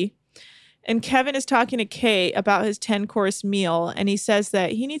galley. And Kevin is talking to Kate about his 10-course meal. And he says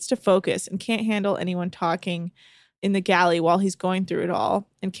that he needs to focus and can't handle anyone talking in the galley while he's going through it all.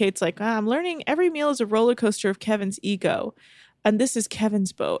 And Kate's like, I'm learning every meal is a roller coaster of Kevin's ego. And this is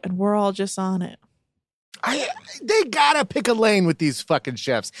Kevin's boat, and we're all just on it. They gotta pick a lane with these fucking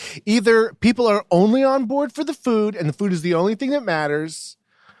chefs. Either people are only on board for the food, and the food is the only thing that matters,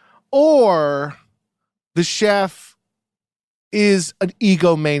 or the chef is an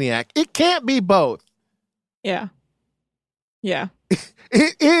egomaniac. It can't be both. Yeah. Yeah.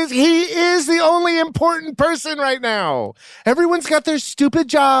 He is the only important person right now. Everyone's got their stupid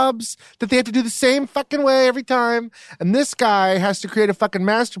jobs that they have to do the same fucking way every time. And this guy has to create a fucking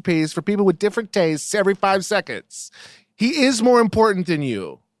masterpiece for people with different tastes every 5 seconds. He is more important than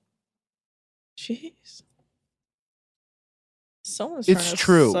you. Jeez. Someone's It's trying to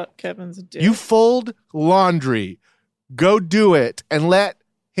true. suck Kevin's dick. You fold laundry. Go do it and let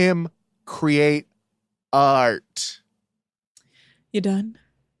him create art. You done?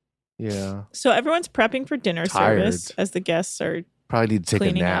 Yeah. So everyone's prepping for dinner service as the guests are Probably need to take a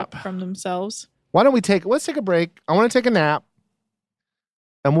cleaning nap. up from themselves. Why don't let's take a break. I want to take a nap.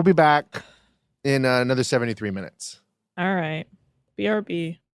 And we'll be back in another 73 minutes. All right.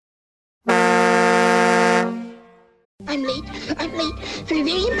 BRB. I'm late for a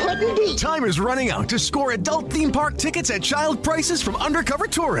very important date. Time is running out to score adult theme park tickets at child prices from Undercover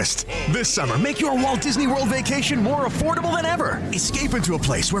Tourist. This summer, make your Walt Disney World vacation more affordable than ever. Escape into a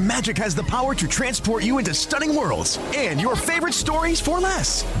place where magic has the power to transport you into stunning worlds and your favorite stories for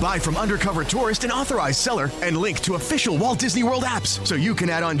less. Buy from Undercover Tourist, an authorized seller, and link to official Walt Disney World apps so you can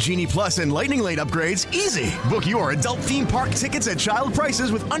add on Genie Plus and Lightning Lane upgrades easy. Book your adult theme park tickets at child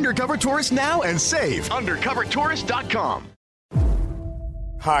prices with Undercover Tourist now and save. UndercoverTourist.com. Hi,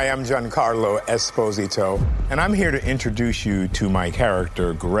 I'm Giancarlo Esposito, and I'm here to introduce you to my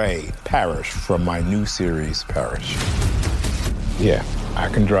character, Gray Parrish, from my new series, Parrish. Yeah, I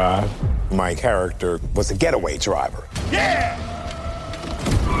can drive. My character was a getaway driver. Yeah!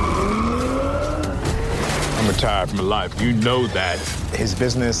 I'm retired from life. You know that. His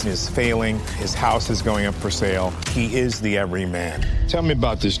business is failing. His house is going up for sale. He is the everyman. Tell me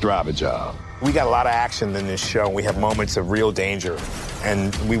about this driver job. We got a lot of action in this show. We have moments of real danger,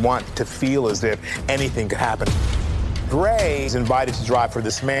 and we want to feel as if anything could happen. Gray is invited to drive for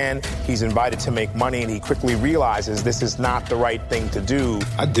this man. He's invited to make money, and he quickly realizes this is not the right thing to do.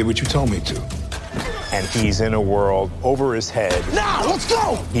 I did what you told me to. And he's in a world over his head. Now, let's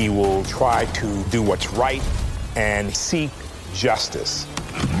go! He will try to do what's right and seek justice.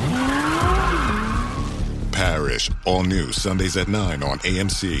 Parrish, all new Sundays at 9 on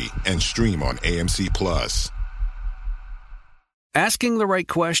AMC and stream on AMC Plus. Asking the right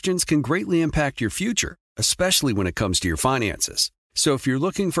questions can greatly impact your future, especially when it comes to your finances. So if you're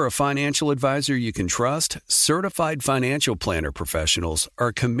looking for a financial advisor you can trust, certified financial planner professionals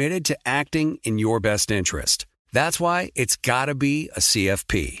are committed to acting in your best interest. That's why it's got to be a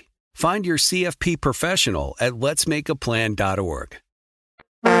CFP. Find your CFP professional at letsmakeaplan.org.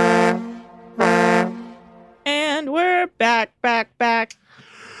 And we're back. Call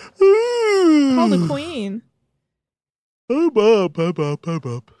the queen. We're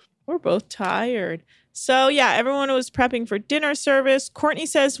both tired. So yeah, everyone was prepping for dinner service. Courtney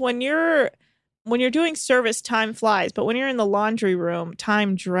says when you're doing service, time flies, but when you're in the laundry room,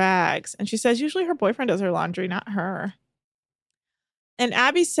 time drags. And she says usually her boyfriend does her laundry, not her. And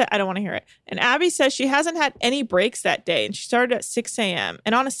Abby said, I don't want to hear it. And Abby says she hasn't had any breaks that day, and she started at 6 a.m.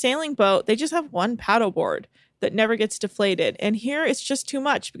 And on a sailing boat, they just have one paddleboard that never gets deflated. And here it's just too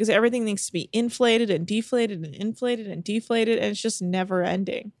much because everything needs to be inflated and deflated and inflated and deflated, and it's just never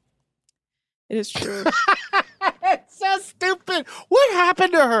ending. It is true. It's so stupid. What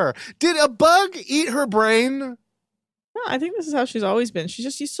happened to her? Did a bug eat her brain? No, I think this is how she's always been. She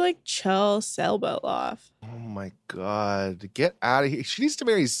just used to like chill sailboat off. Oh my God. Get out of here. She needs to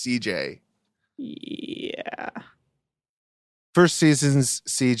marry CJ. Yeah. First season's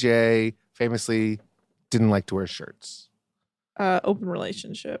CJ famously didn't like to wear shirts. Open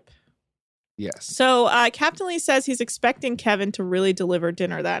relationship. Yes. So Captain Lee says he's expecting Kevin to really deliver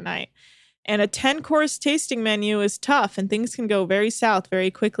dinner that night. And a 10-course tasting menu is tough and things can go very south very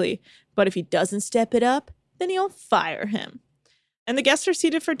quickly. But if he doesn't step it up, then he'll fire him. And the guests are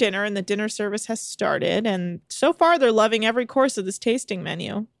seated for dinner and the dinner service has started. And so far, they're loving every course of this tasting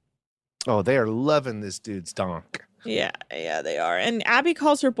menu. Oh, they are loving this dude's donk. Yeah, they are. And Abby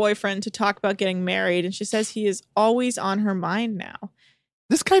calls her boyfriend to talk about getting married. And she says he is always on her mind now.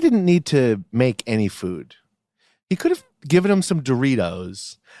 This guy didn't need to make any food. He could have given him some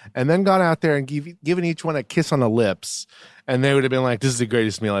Doritos and then gone out there and given each one a kiss on the lips. And they would have been like, this is the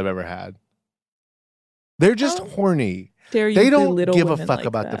greatest meal I've ever had. They're just horny. Dare you They don't belittle give a women fuck like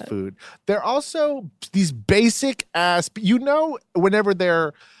about the that. food. They're also these basic ass, whenever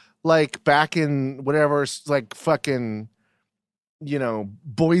they're like back in whatever, like fucking,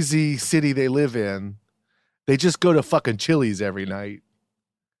 Boise City they live in, they just go to fucking Chili's every night.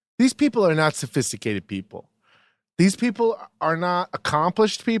 These people are not sophisticated people. These people are not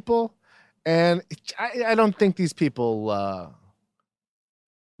accomplished people. And I don't think these people,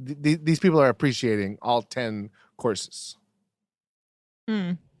 these people are appreciating all 10 courses.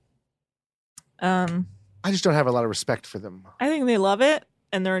 I just don't have a lot of respect for them. I think they love it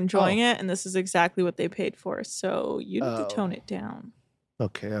and they're enjoying it, and this is exactly what they paid for. So you need to tone it down.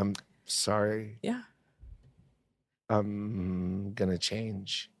 Okay, I'm sorry. Yeah. I'm gonna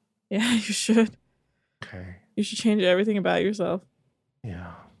change. Yeah, you should. Okay. You should change everything about yourself.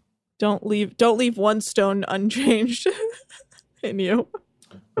 Yeah. Don't leave one stone unchanged in you.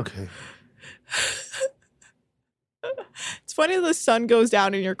 Okay. It's funny the sun goes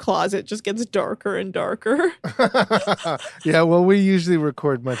down in your closet, just gets darker and darker. Yeah, well, we usually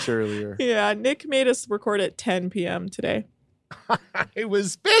record much earlier. Yeah, Nick made us record at 10 p.m. today. I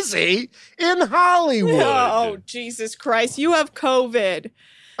was busy in Hollywood. Oh, Jesus Christ. You have COVID.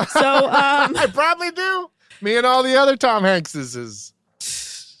 So, I probably do. Me and all the other Tom Hankses.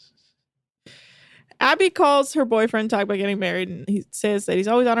 Abby calls her boyfriend, talk about getting married, and he says that he's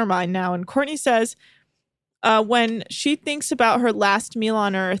always on her mind now. And Courtney says when she thinks about her last meal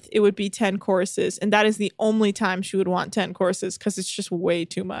on Earth, it would be 10 courses. And that is the only time she would want 10 courses because it's just way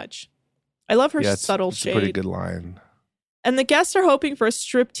too much. I love her subtle shade. It's a pretty good line. And the guests are hoping for a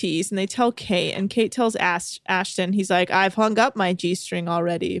striptease, and they tell Kate, and Kate tells Ashton, he's like, I've hung up my G-string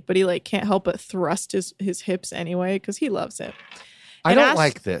already, but he like can't help but thrust his hips anyway because he loves it. I don't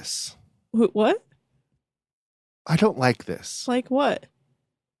like this. What? I don't like this. Like what?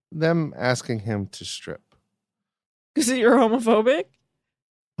 Them asking him to strip. Because you're homophobic?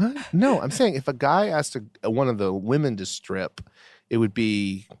 What? No, I'm saying if a guy asked one of the women to strip, it would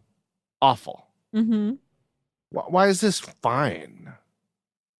be awful. Mm-hmm. Why is this fine?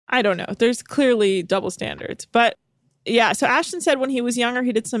 I don't know. There's clearly double standards. But yeah, so Ashton said when he was younger,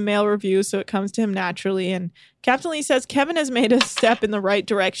 he did some male reviews, so it comes to him naturally. And Captain Lee says Kevin has made a step in the right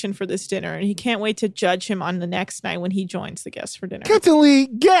direction for this dinner, and he can't wait to judge him on the next night when he joins the guests for dinner. Captain Lee,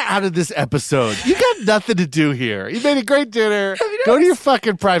 get out of this episode. You got nothing to do here. You made a great dinner. Go to your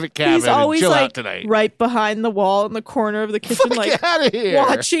fucking private cabin He's always and chill like out tonight. right behind the wall in the corner of the kitchen, like out of here.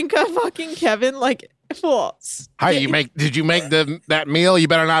 watching fucking Kevin like fools. How did you make that meal? You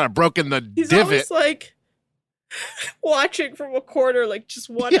better not have broken the He's divot. always like watching from a corner, like just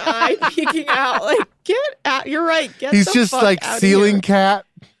one eye peeking out. Like, get out. You're right. Get He's the just fuck like out of ceiling here. cat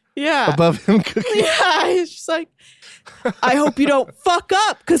Yeah. above him cooking. Yeah. He's just like, I hope you don't fuck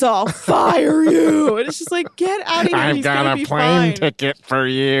up because I'll fire you. And it's just like, get out of here. I've He's got gonna a be plane fine. ticket for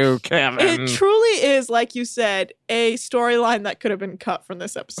you, Kevin. It truly is, like you said, a storyline that could have been cut from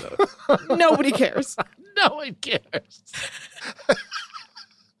this episode. Nobody cares. No one cares.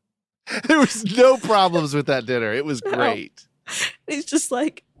 There was no problems with that dinner. It was great. He's just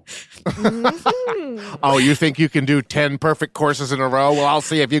like, Oh, you think you can do 10 perfect courses in a row? Well, I'll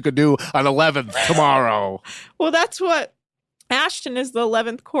see if you could do an 11th tomorrow. well, that's what Ashton is, the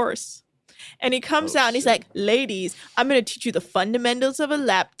 11th course. And he comes out and he's like, ladies, I'm going to teach you the fundamentals of a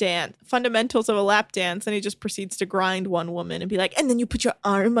lap dance. And he just proceeds to grind one woman and be like, and then you put your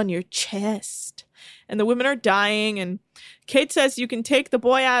arm on your chest. And the women are dying. And Kate says you can take the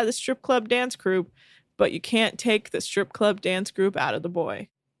boy out of the strip club dance group, but you can't take the strip club dance group out of the boy.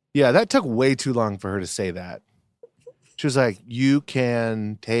 Yeah, that took way too long for her to say that. She was like, you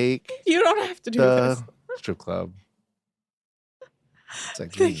can take You don't have to do the this. strip club. It's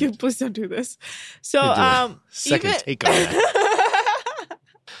like, Thank you. Please don't do this. So, You do a second take on that.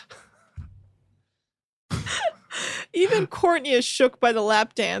 Even Courtney is shook by the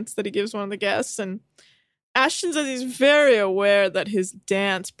lap dance that he gives one of the guests. And Ashton says he's very aware that his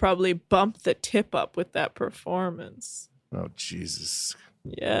dance probably bumped the tip up with that performance. Oh, Jesus.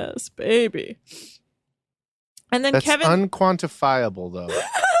 Yes, baby. And then That's Kevin... unquantifiable, though.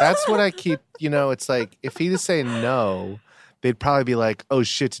 That's what I keep, it's like, if he'd say no, they'd probably be like, oh,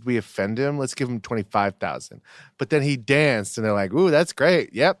 shit, did we offend him? Let's give him $25,000. But then he danced, and they're like, ooh, that's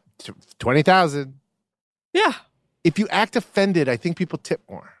great. Yep, $20,000. Yeah. If you act offended, I think people tip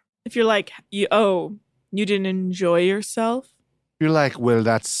more. If you're like, you didn't enjoy yourself? You're like, well,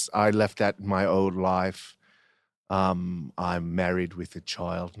 I left that in my old life. I'm married with a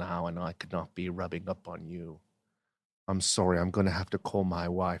child now, and I could not be rubbing up on you. I'm sorry. I'm going to have to call my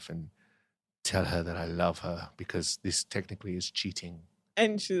wife and tell her that I love her because this technically is cheating.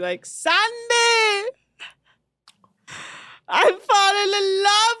 And she's like, Sandy! I'm falling in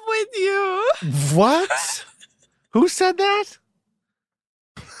love with you. What? Who said that?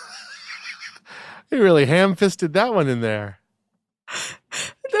 They really ham-fisted that one in there.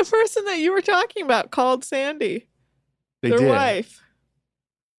 The person that you were talking about called Sandy. They their did. wife.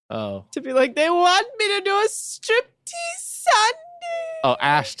 Oh. To be like, they want me to do a striptease Sunday. Oh,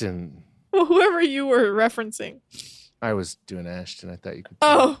 Ashton. Well, whoever you were referencing. I was doing Ashton. I thought you could.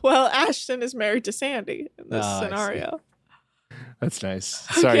 Oh, well, Ashton is married to Sandy in this Oh, scenario. That's nice.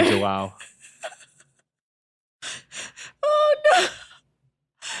 Sorry, Okay. Joao. Oh, no.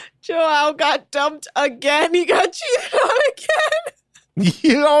 Joao got dumped again. He got cheated on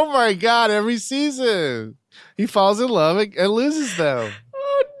again. Oh, my God. Every season. He falls in love and loses them.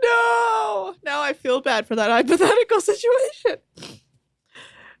 Oh, no. Now I feel bad for that hypothetical situation.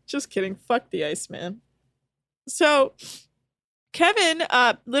 Just kidding. Fuck the Iceman. So Kevin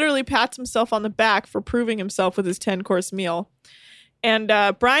literally pats himself on the back for proving himself with his 10-course meal. And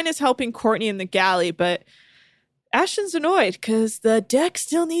Brian is helping Courtney in the galley, but Ashton's annoyed because the deck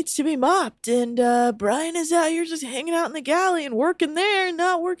still needs to be mopped. And Brian is out here just hanging out in the galley and working there and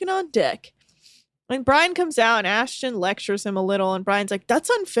not working on deck. And Brian comes out and Ashton lectures him a little. And Brian's like, that's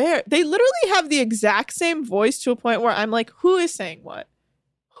unfair. They literally have the exact same voice to a point where I'm like, who is saying what?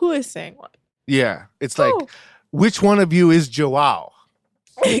 Who is saying what? Yeah. It's like, which one of you is Joao?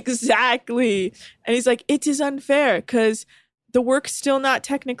 Exactly. And he's like, it is unfair because the work's still not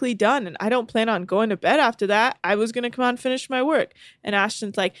technically done. And I don't plan on going to bed after that. I was going to come on and finish my work. And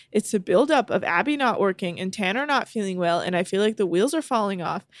Ashton's like, it's a buildup of Abby not working and Tanner not feeling well. And I feel like the wheels are falling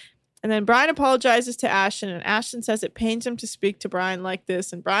off. And then Brian apologizes to Ashton, and Ashton says it pains him to speak to Brian like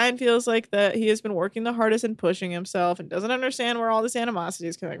this. And Brian feels like that he has been working the hardest and pushing himself and doesn't understand where all this animosity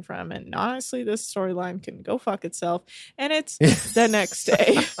is coming from. And honestly, this storyline can go fuck itself. And it's the next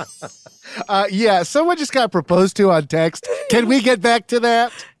day. Yeah, someone just got proposed to on text. Can we get back to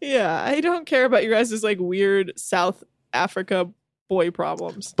that? Yeah, I don't care about your guys' like weird South Africa boy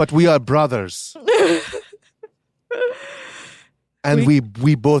problems. But we are brothers. And we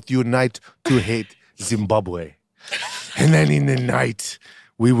both unite to hate Zimbabwe. And then in the night,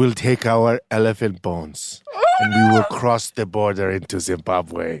 we will take our elephant bones and we will cross the border into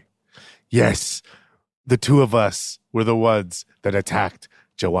Zimbabwe. Yes, the two of us were the ones that attacked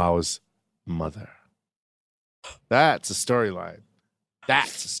Joao's mother. That's a storyline.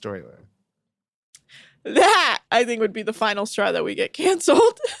 That's a storyline. That, I think, would be the final straw that we get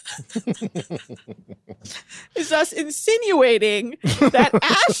canceled. Is us insinuating that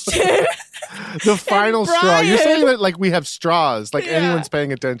Ashton... The final straw. You're saying that like we have straws, like anyone's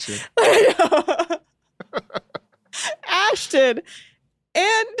paying attention. Ashton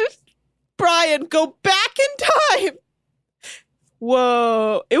and Brian go back in time.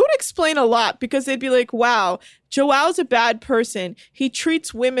 Whoa. It would explain a lot because they'd be like, wow, Joao's a bad person. He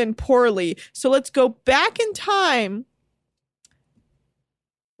treats women poorly. So let's go back in time.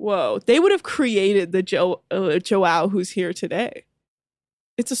 Whoa. They would have created the Joao who's here today.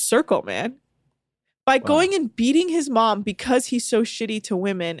 It's a circle, man. By going and beating his mom because he's so shitty to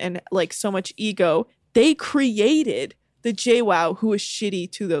women and like so much ego, they created the Joao who is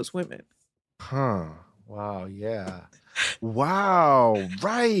shitty to those women. Huh. Wow. Yeah. Wow.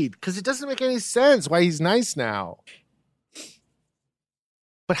 Right. Because it doesn't make any sense why he's nice now.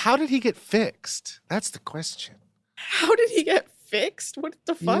 But how did he get fixed? That's the question. How did he get fixed? What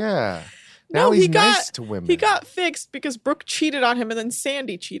the fuck? Yeah. Now he's nice to women. He got fixed because Brooke cheated on him and then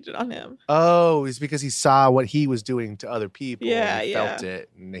Sandy cheated on him. Oh, it's because he saw what he was doing to other people. Yeah, and he yeah. felt it.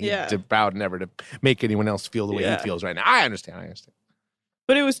 And he vowed never to make anyone else feel the way he feels right now. I understand.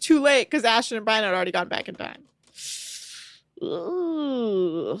 But it was too late because Ashton and Brian had already gone back in time.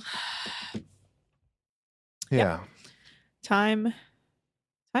 Ooh. Yeah. Time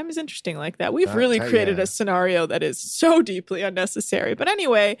is interesting like that. We've really created a scenario that is so deeply unnecessary. But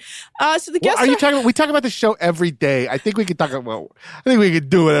anyway, so the guests you talking about? We talk about the show every day. I think we could talk about. I think we could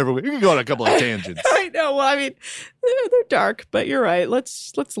do whatever. We can go on a couple of tangents. I know. Well, I mean, they're dark, but you're right.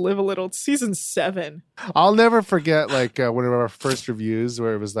 Let's live a little. It's season 7. I'll never forget like one of our first reviews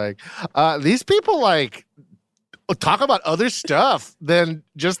where it was like, these people like talk about other stuff than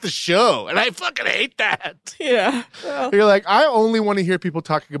just the show. And I fucking hate that. Yeah. Well, you're like, I only want to hear people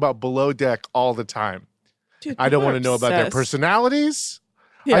talking about Below Deck all the time. Dude, I don't want to know about their personalities.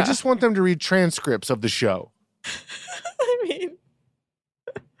 Yeah. I just want them to read transcripts of the show. I mean,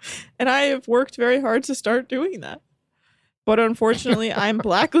 and I have worked very hard to start doing that. But unfortunately, I'm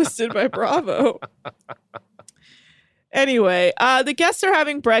blacklisted by Bravo. Anyway, the guests are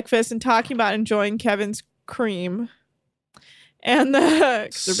having breakfast and talking about enjoying Kevin's cream. And they're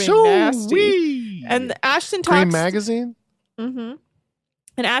being nasty. And Ashton talks... Cream magazine? Mm-hmm.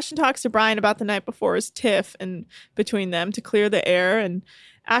 And Ashton talks to Brian about the night before's tiff and between them to clear the air. And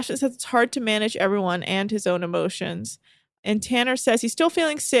Ashton says it's hard to manage everyone and his own emotions. And Tanner says he's still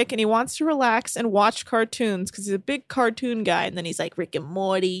feeling sick and he wants to relax and watch cartoons because he's a big cartoon guy. And then he's like Rick and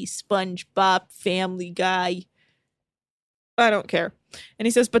Morty, SpongeBob, Family Guy. I don't care. And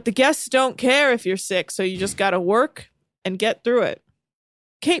he says, but the guests don't care if you're sick, so you just got to work and get through it.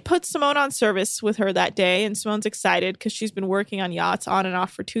 Kate puts Simone on service with her that day, and Simone's excited because she's been working on yachts on and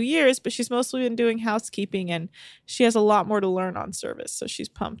off for 2 years, but she's mostly been doing housekeeping, and she has a lot more to learn on service, so she's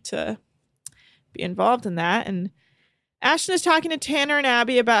pumped to be involved in that. And Ashton is talking to Tanner and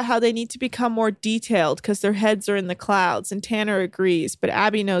Abby about how they need to become more detailed because their heads are in the clouds, and Tanner agrees, but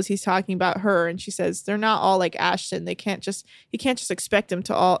Abby knows he's talking about her, and she says they're not all like Ashton. He can't just expect them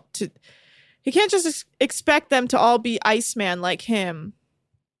to all be Iceman like him.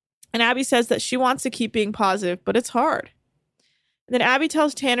 And Abby says that she wants to keep being positive, but it's hard. And then Abby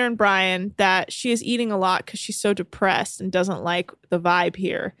tells Tanner and Brian that she is eating a lot because she's so depressed and doesn't like the vibe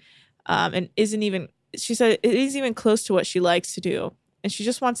here. She said it isn't even close to what she likes to do. And she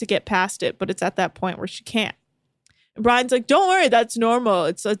just wants to get past it, but it's at that point where she can't. And Brian's like, don't worry, that's normal.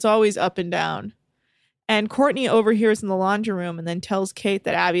 It's always up and down. And Courtney overhears in the laundry room and then tells Kate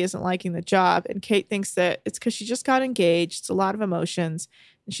that Abby isn't liking the job. And Kate thinks that it's because she just got engaged. It's a lot of emotions.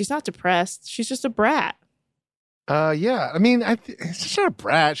 And she's not depressed. She's just a brat. Yeah. I mean, she's not a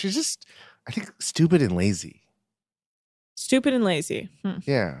brat. She's just, I think, stupid and lazy. Stupid and lazy.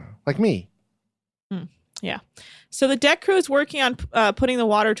 Yeah. Like me. Yeah. So the deck crew is working on putting the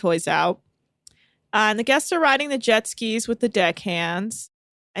water toys out. And the guests are riding the jet skis with the deckhands.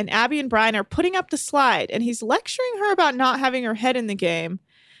 And Abby and Brian are putting up the slide. And he's lecturing her about not having her head in the game.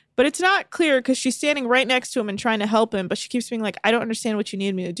 But it's not clear because she's standing right next to him and trying to help him. But she keeps being like, I don't understand what you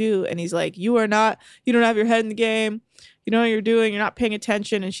need me to do. And he's like, you don't have your head in the game. You know what you're doing. You're not paying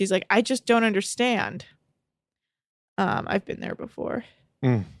attention. And she's like, I just don't understand. I've been there before.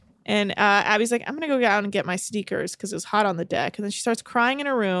 And Abby's like, I'm going to go out and get my sneakers because it was hot on the deck. And then she starts crying in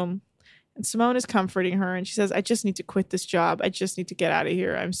her room. And Simone is comforting her. And she says, I just need to quit this job. I just need to get out of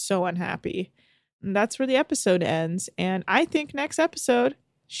here. I'm so unhappy. And that's where the episode ends. And I think next episode,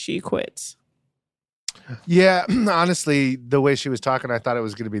 she quits. Yeah, honestly, the way she was talking, I thought it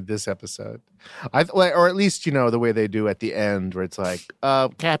was going to be this episode. Or at least, the way they do at the end where it's like,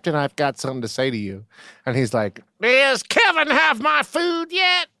 Captain, I've got something to say to you. And he's like, does Kevin have my food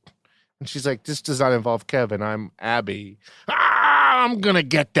yet? And she's like, this does not involve Kevin. I'm Abby. I'm going to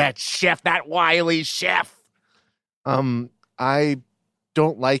get that chef, that wily chef. I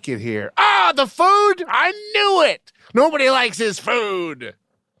don't like it here. The food? I knew it. Nobody likes his food.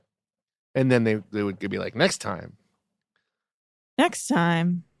 And then they would be like, next time. Next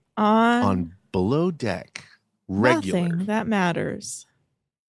time on Below Deck. Regular. Nothing that matters.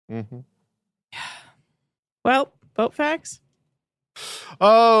 Mm-hmm. Well, boat facts.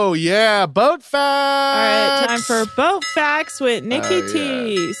 Oh, yeah. Boat facts. All right, time for boat facts with Nikki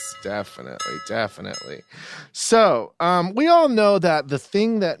Tease. Definitely. So, we all know that the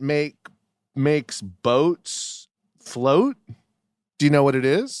thing that makes boats float, do you know what it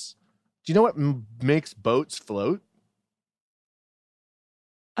is? Do you know what makes boats float?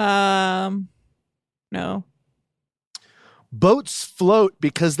 No. Boats float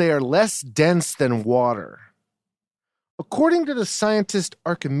because they are less dense than water. According to the scientist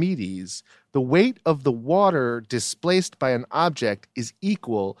Archimedes, the weight of the water displaced by an object is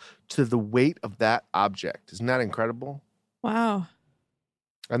equal to the weight of that object. Isn't that incredible? Wow.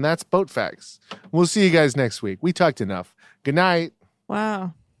 And that's boat facts. We'll see you guys next week. We talked enough. Good night.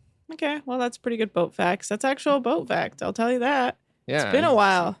 Wow. Okay, well, that's pretty good boat facts. That's actual boat fact. I'll tell you that. Yeah. It's been a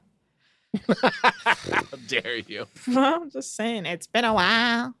while. How dare you? Well, I'm just saying, it's been a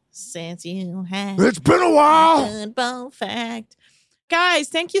while since you had. It's been a while. Good boat fact. Guys,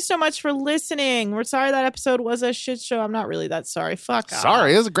 thank you so much for listening. We're sorry that episode was a shit show. I'm not really that sorry. Fuck off.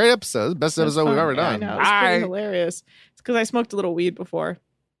 Sorry, it was a great episode. Best episode we've ever done. I know. It was pretty hilarious. It's because I smoked a little weed before.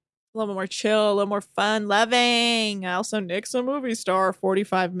 A little more chill, a little more fun, loving. Also, Nick's a movie star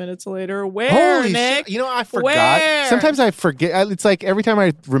 45 minutes later. Where, Holy Nick? shit. I forgot. Where? Sometimes I forget. It's like every time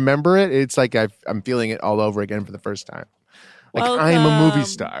I remember it, it's like I'm feeling it all over again for the first time. Like, I'm a movie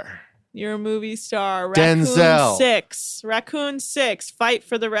star. You're a movie star. Denzel. Raccoon 6. Fight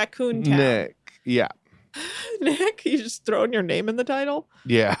for the Raccoon Town. Nick. Yeah. Nick? You just throwing your name in the title?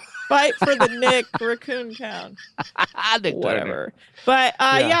 Yeah. Fight for the Nick Raccoon Town. Whatever. But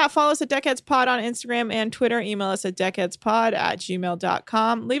yeah, follow us at Deckheads Pod on Instagram and Twitter. Email us at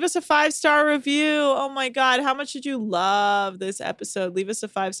deckheadspod@gmail.com. Leave us a 5-star review. Oh my God, how much did you love this episode? Leave us a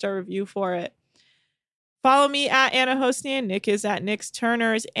 5-star review for it. Follow me at Anna Hosnian. Nick is at Nick's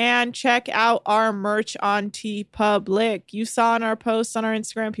Turners. And check out our merch on TeePublic. You saw in our posts on our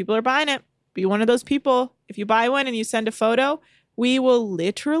Instagram, people are buying it. Be one of those people. If you buy one and you send a photo, we will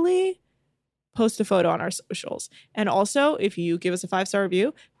literally post a photo on our socials. And also, if you give us a 5-star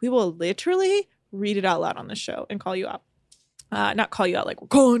review, we will literally read it out loud on the show and call you out. Not call you out like we're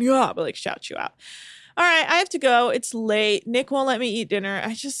calling you out, but like shout you out. All right, I have to go. It's late. Nick won't let me eat dinner.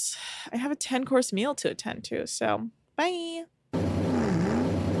 I have a 10-course meal to attend to. So, bye.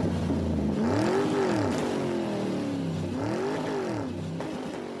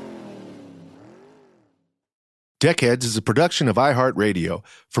 Deckheads is a production of iHeartRadio.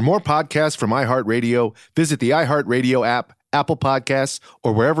 For more podcasts from iHeartRadio, visit the iHeartRadio app, Apple Podcasts,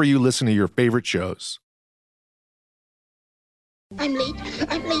 or wherever you listen to your favorite shows. I'm late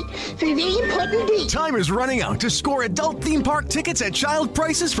for a very important date. Time is running out to score adult theme park tickets at child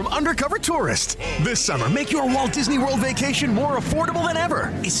prices from Undercover Tourist. This summer, make your Walt Disney World vacation more affordable than ever.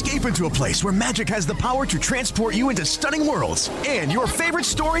 Escape into a place where magic has the power to transport you into stunning worlds and your favorite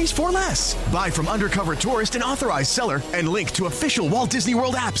stories for less. Buy from Undercover Tourist, an authorized seller, and link to official Walt Disney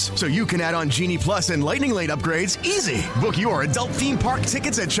World apps so you can add on Genie Plus and Lightning Lane upgrades easy. Book your adult theme park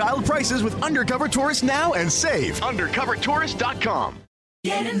tickets at child prices with Undercover Tourist now and save. UndercoverTourist.com.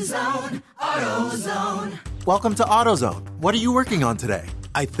 Get in zone, AutoZone. Welcome to AutoZone. What are you working on today?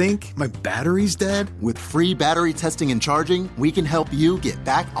 I think my battery's dead. With free battery testing and charging, we can help you get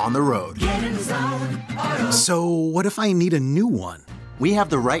back on the road. Get in zone, AutoZone. So what if I need a new one? We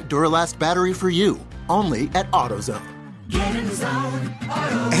have the right Duralast battery for you, only at AutoZone. Get in zone,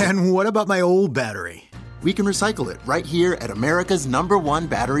 AutoZone. And what about my old battery? We can recycle it right here at America's #1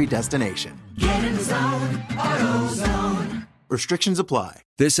 battery destination. Get in zone, AutoZone. Restrictions apply.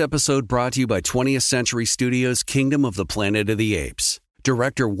 This episode brought to you by 20th Century Studios' Kingdom of the Planet of the Apes.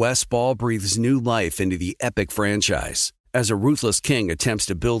 Director Wes Ball breathes new life into the epic franchise. As a ruthless king attempts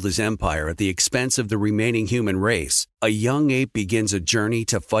to build his empire at the expense of the remaining human race, a young ape begins a journey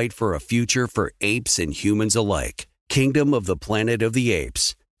to fight for a future for apes and humans alike. Kingdom of the Planet of the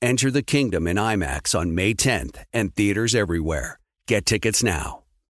Apes. Enter the kingdom in IMAX on May 10th and theaters everywhere. Get tickets now.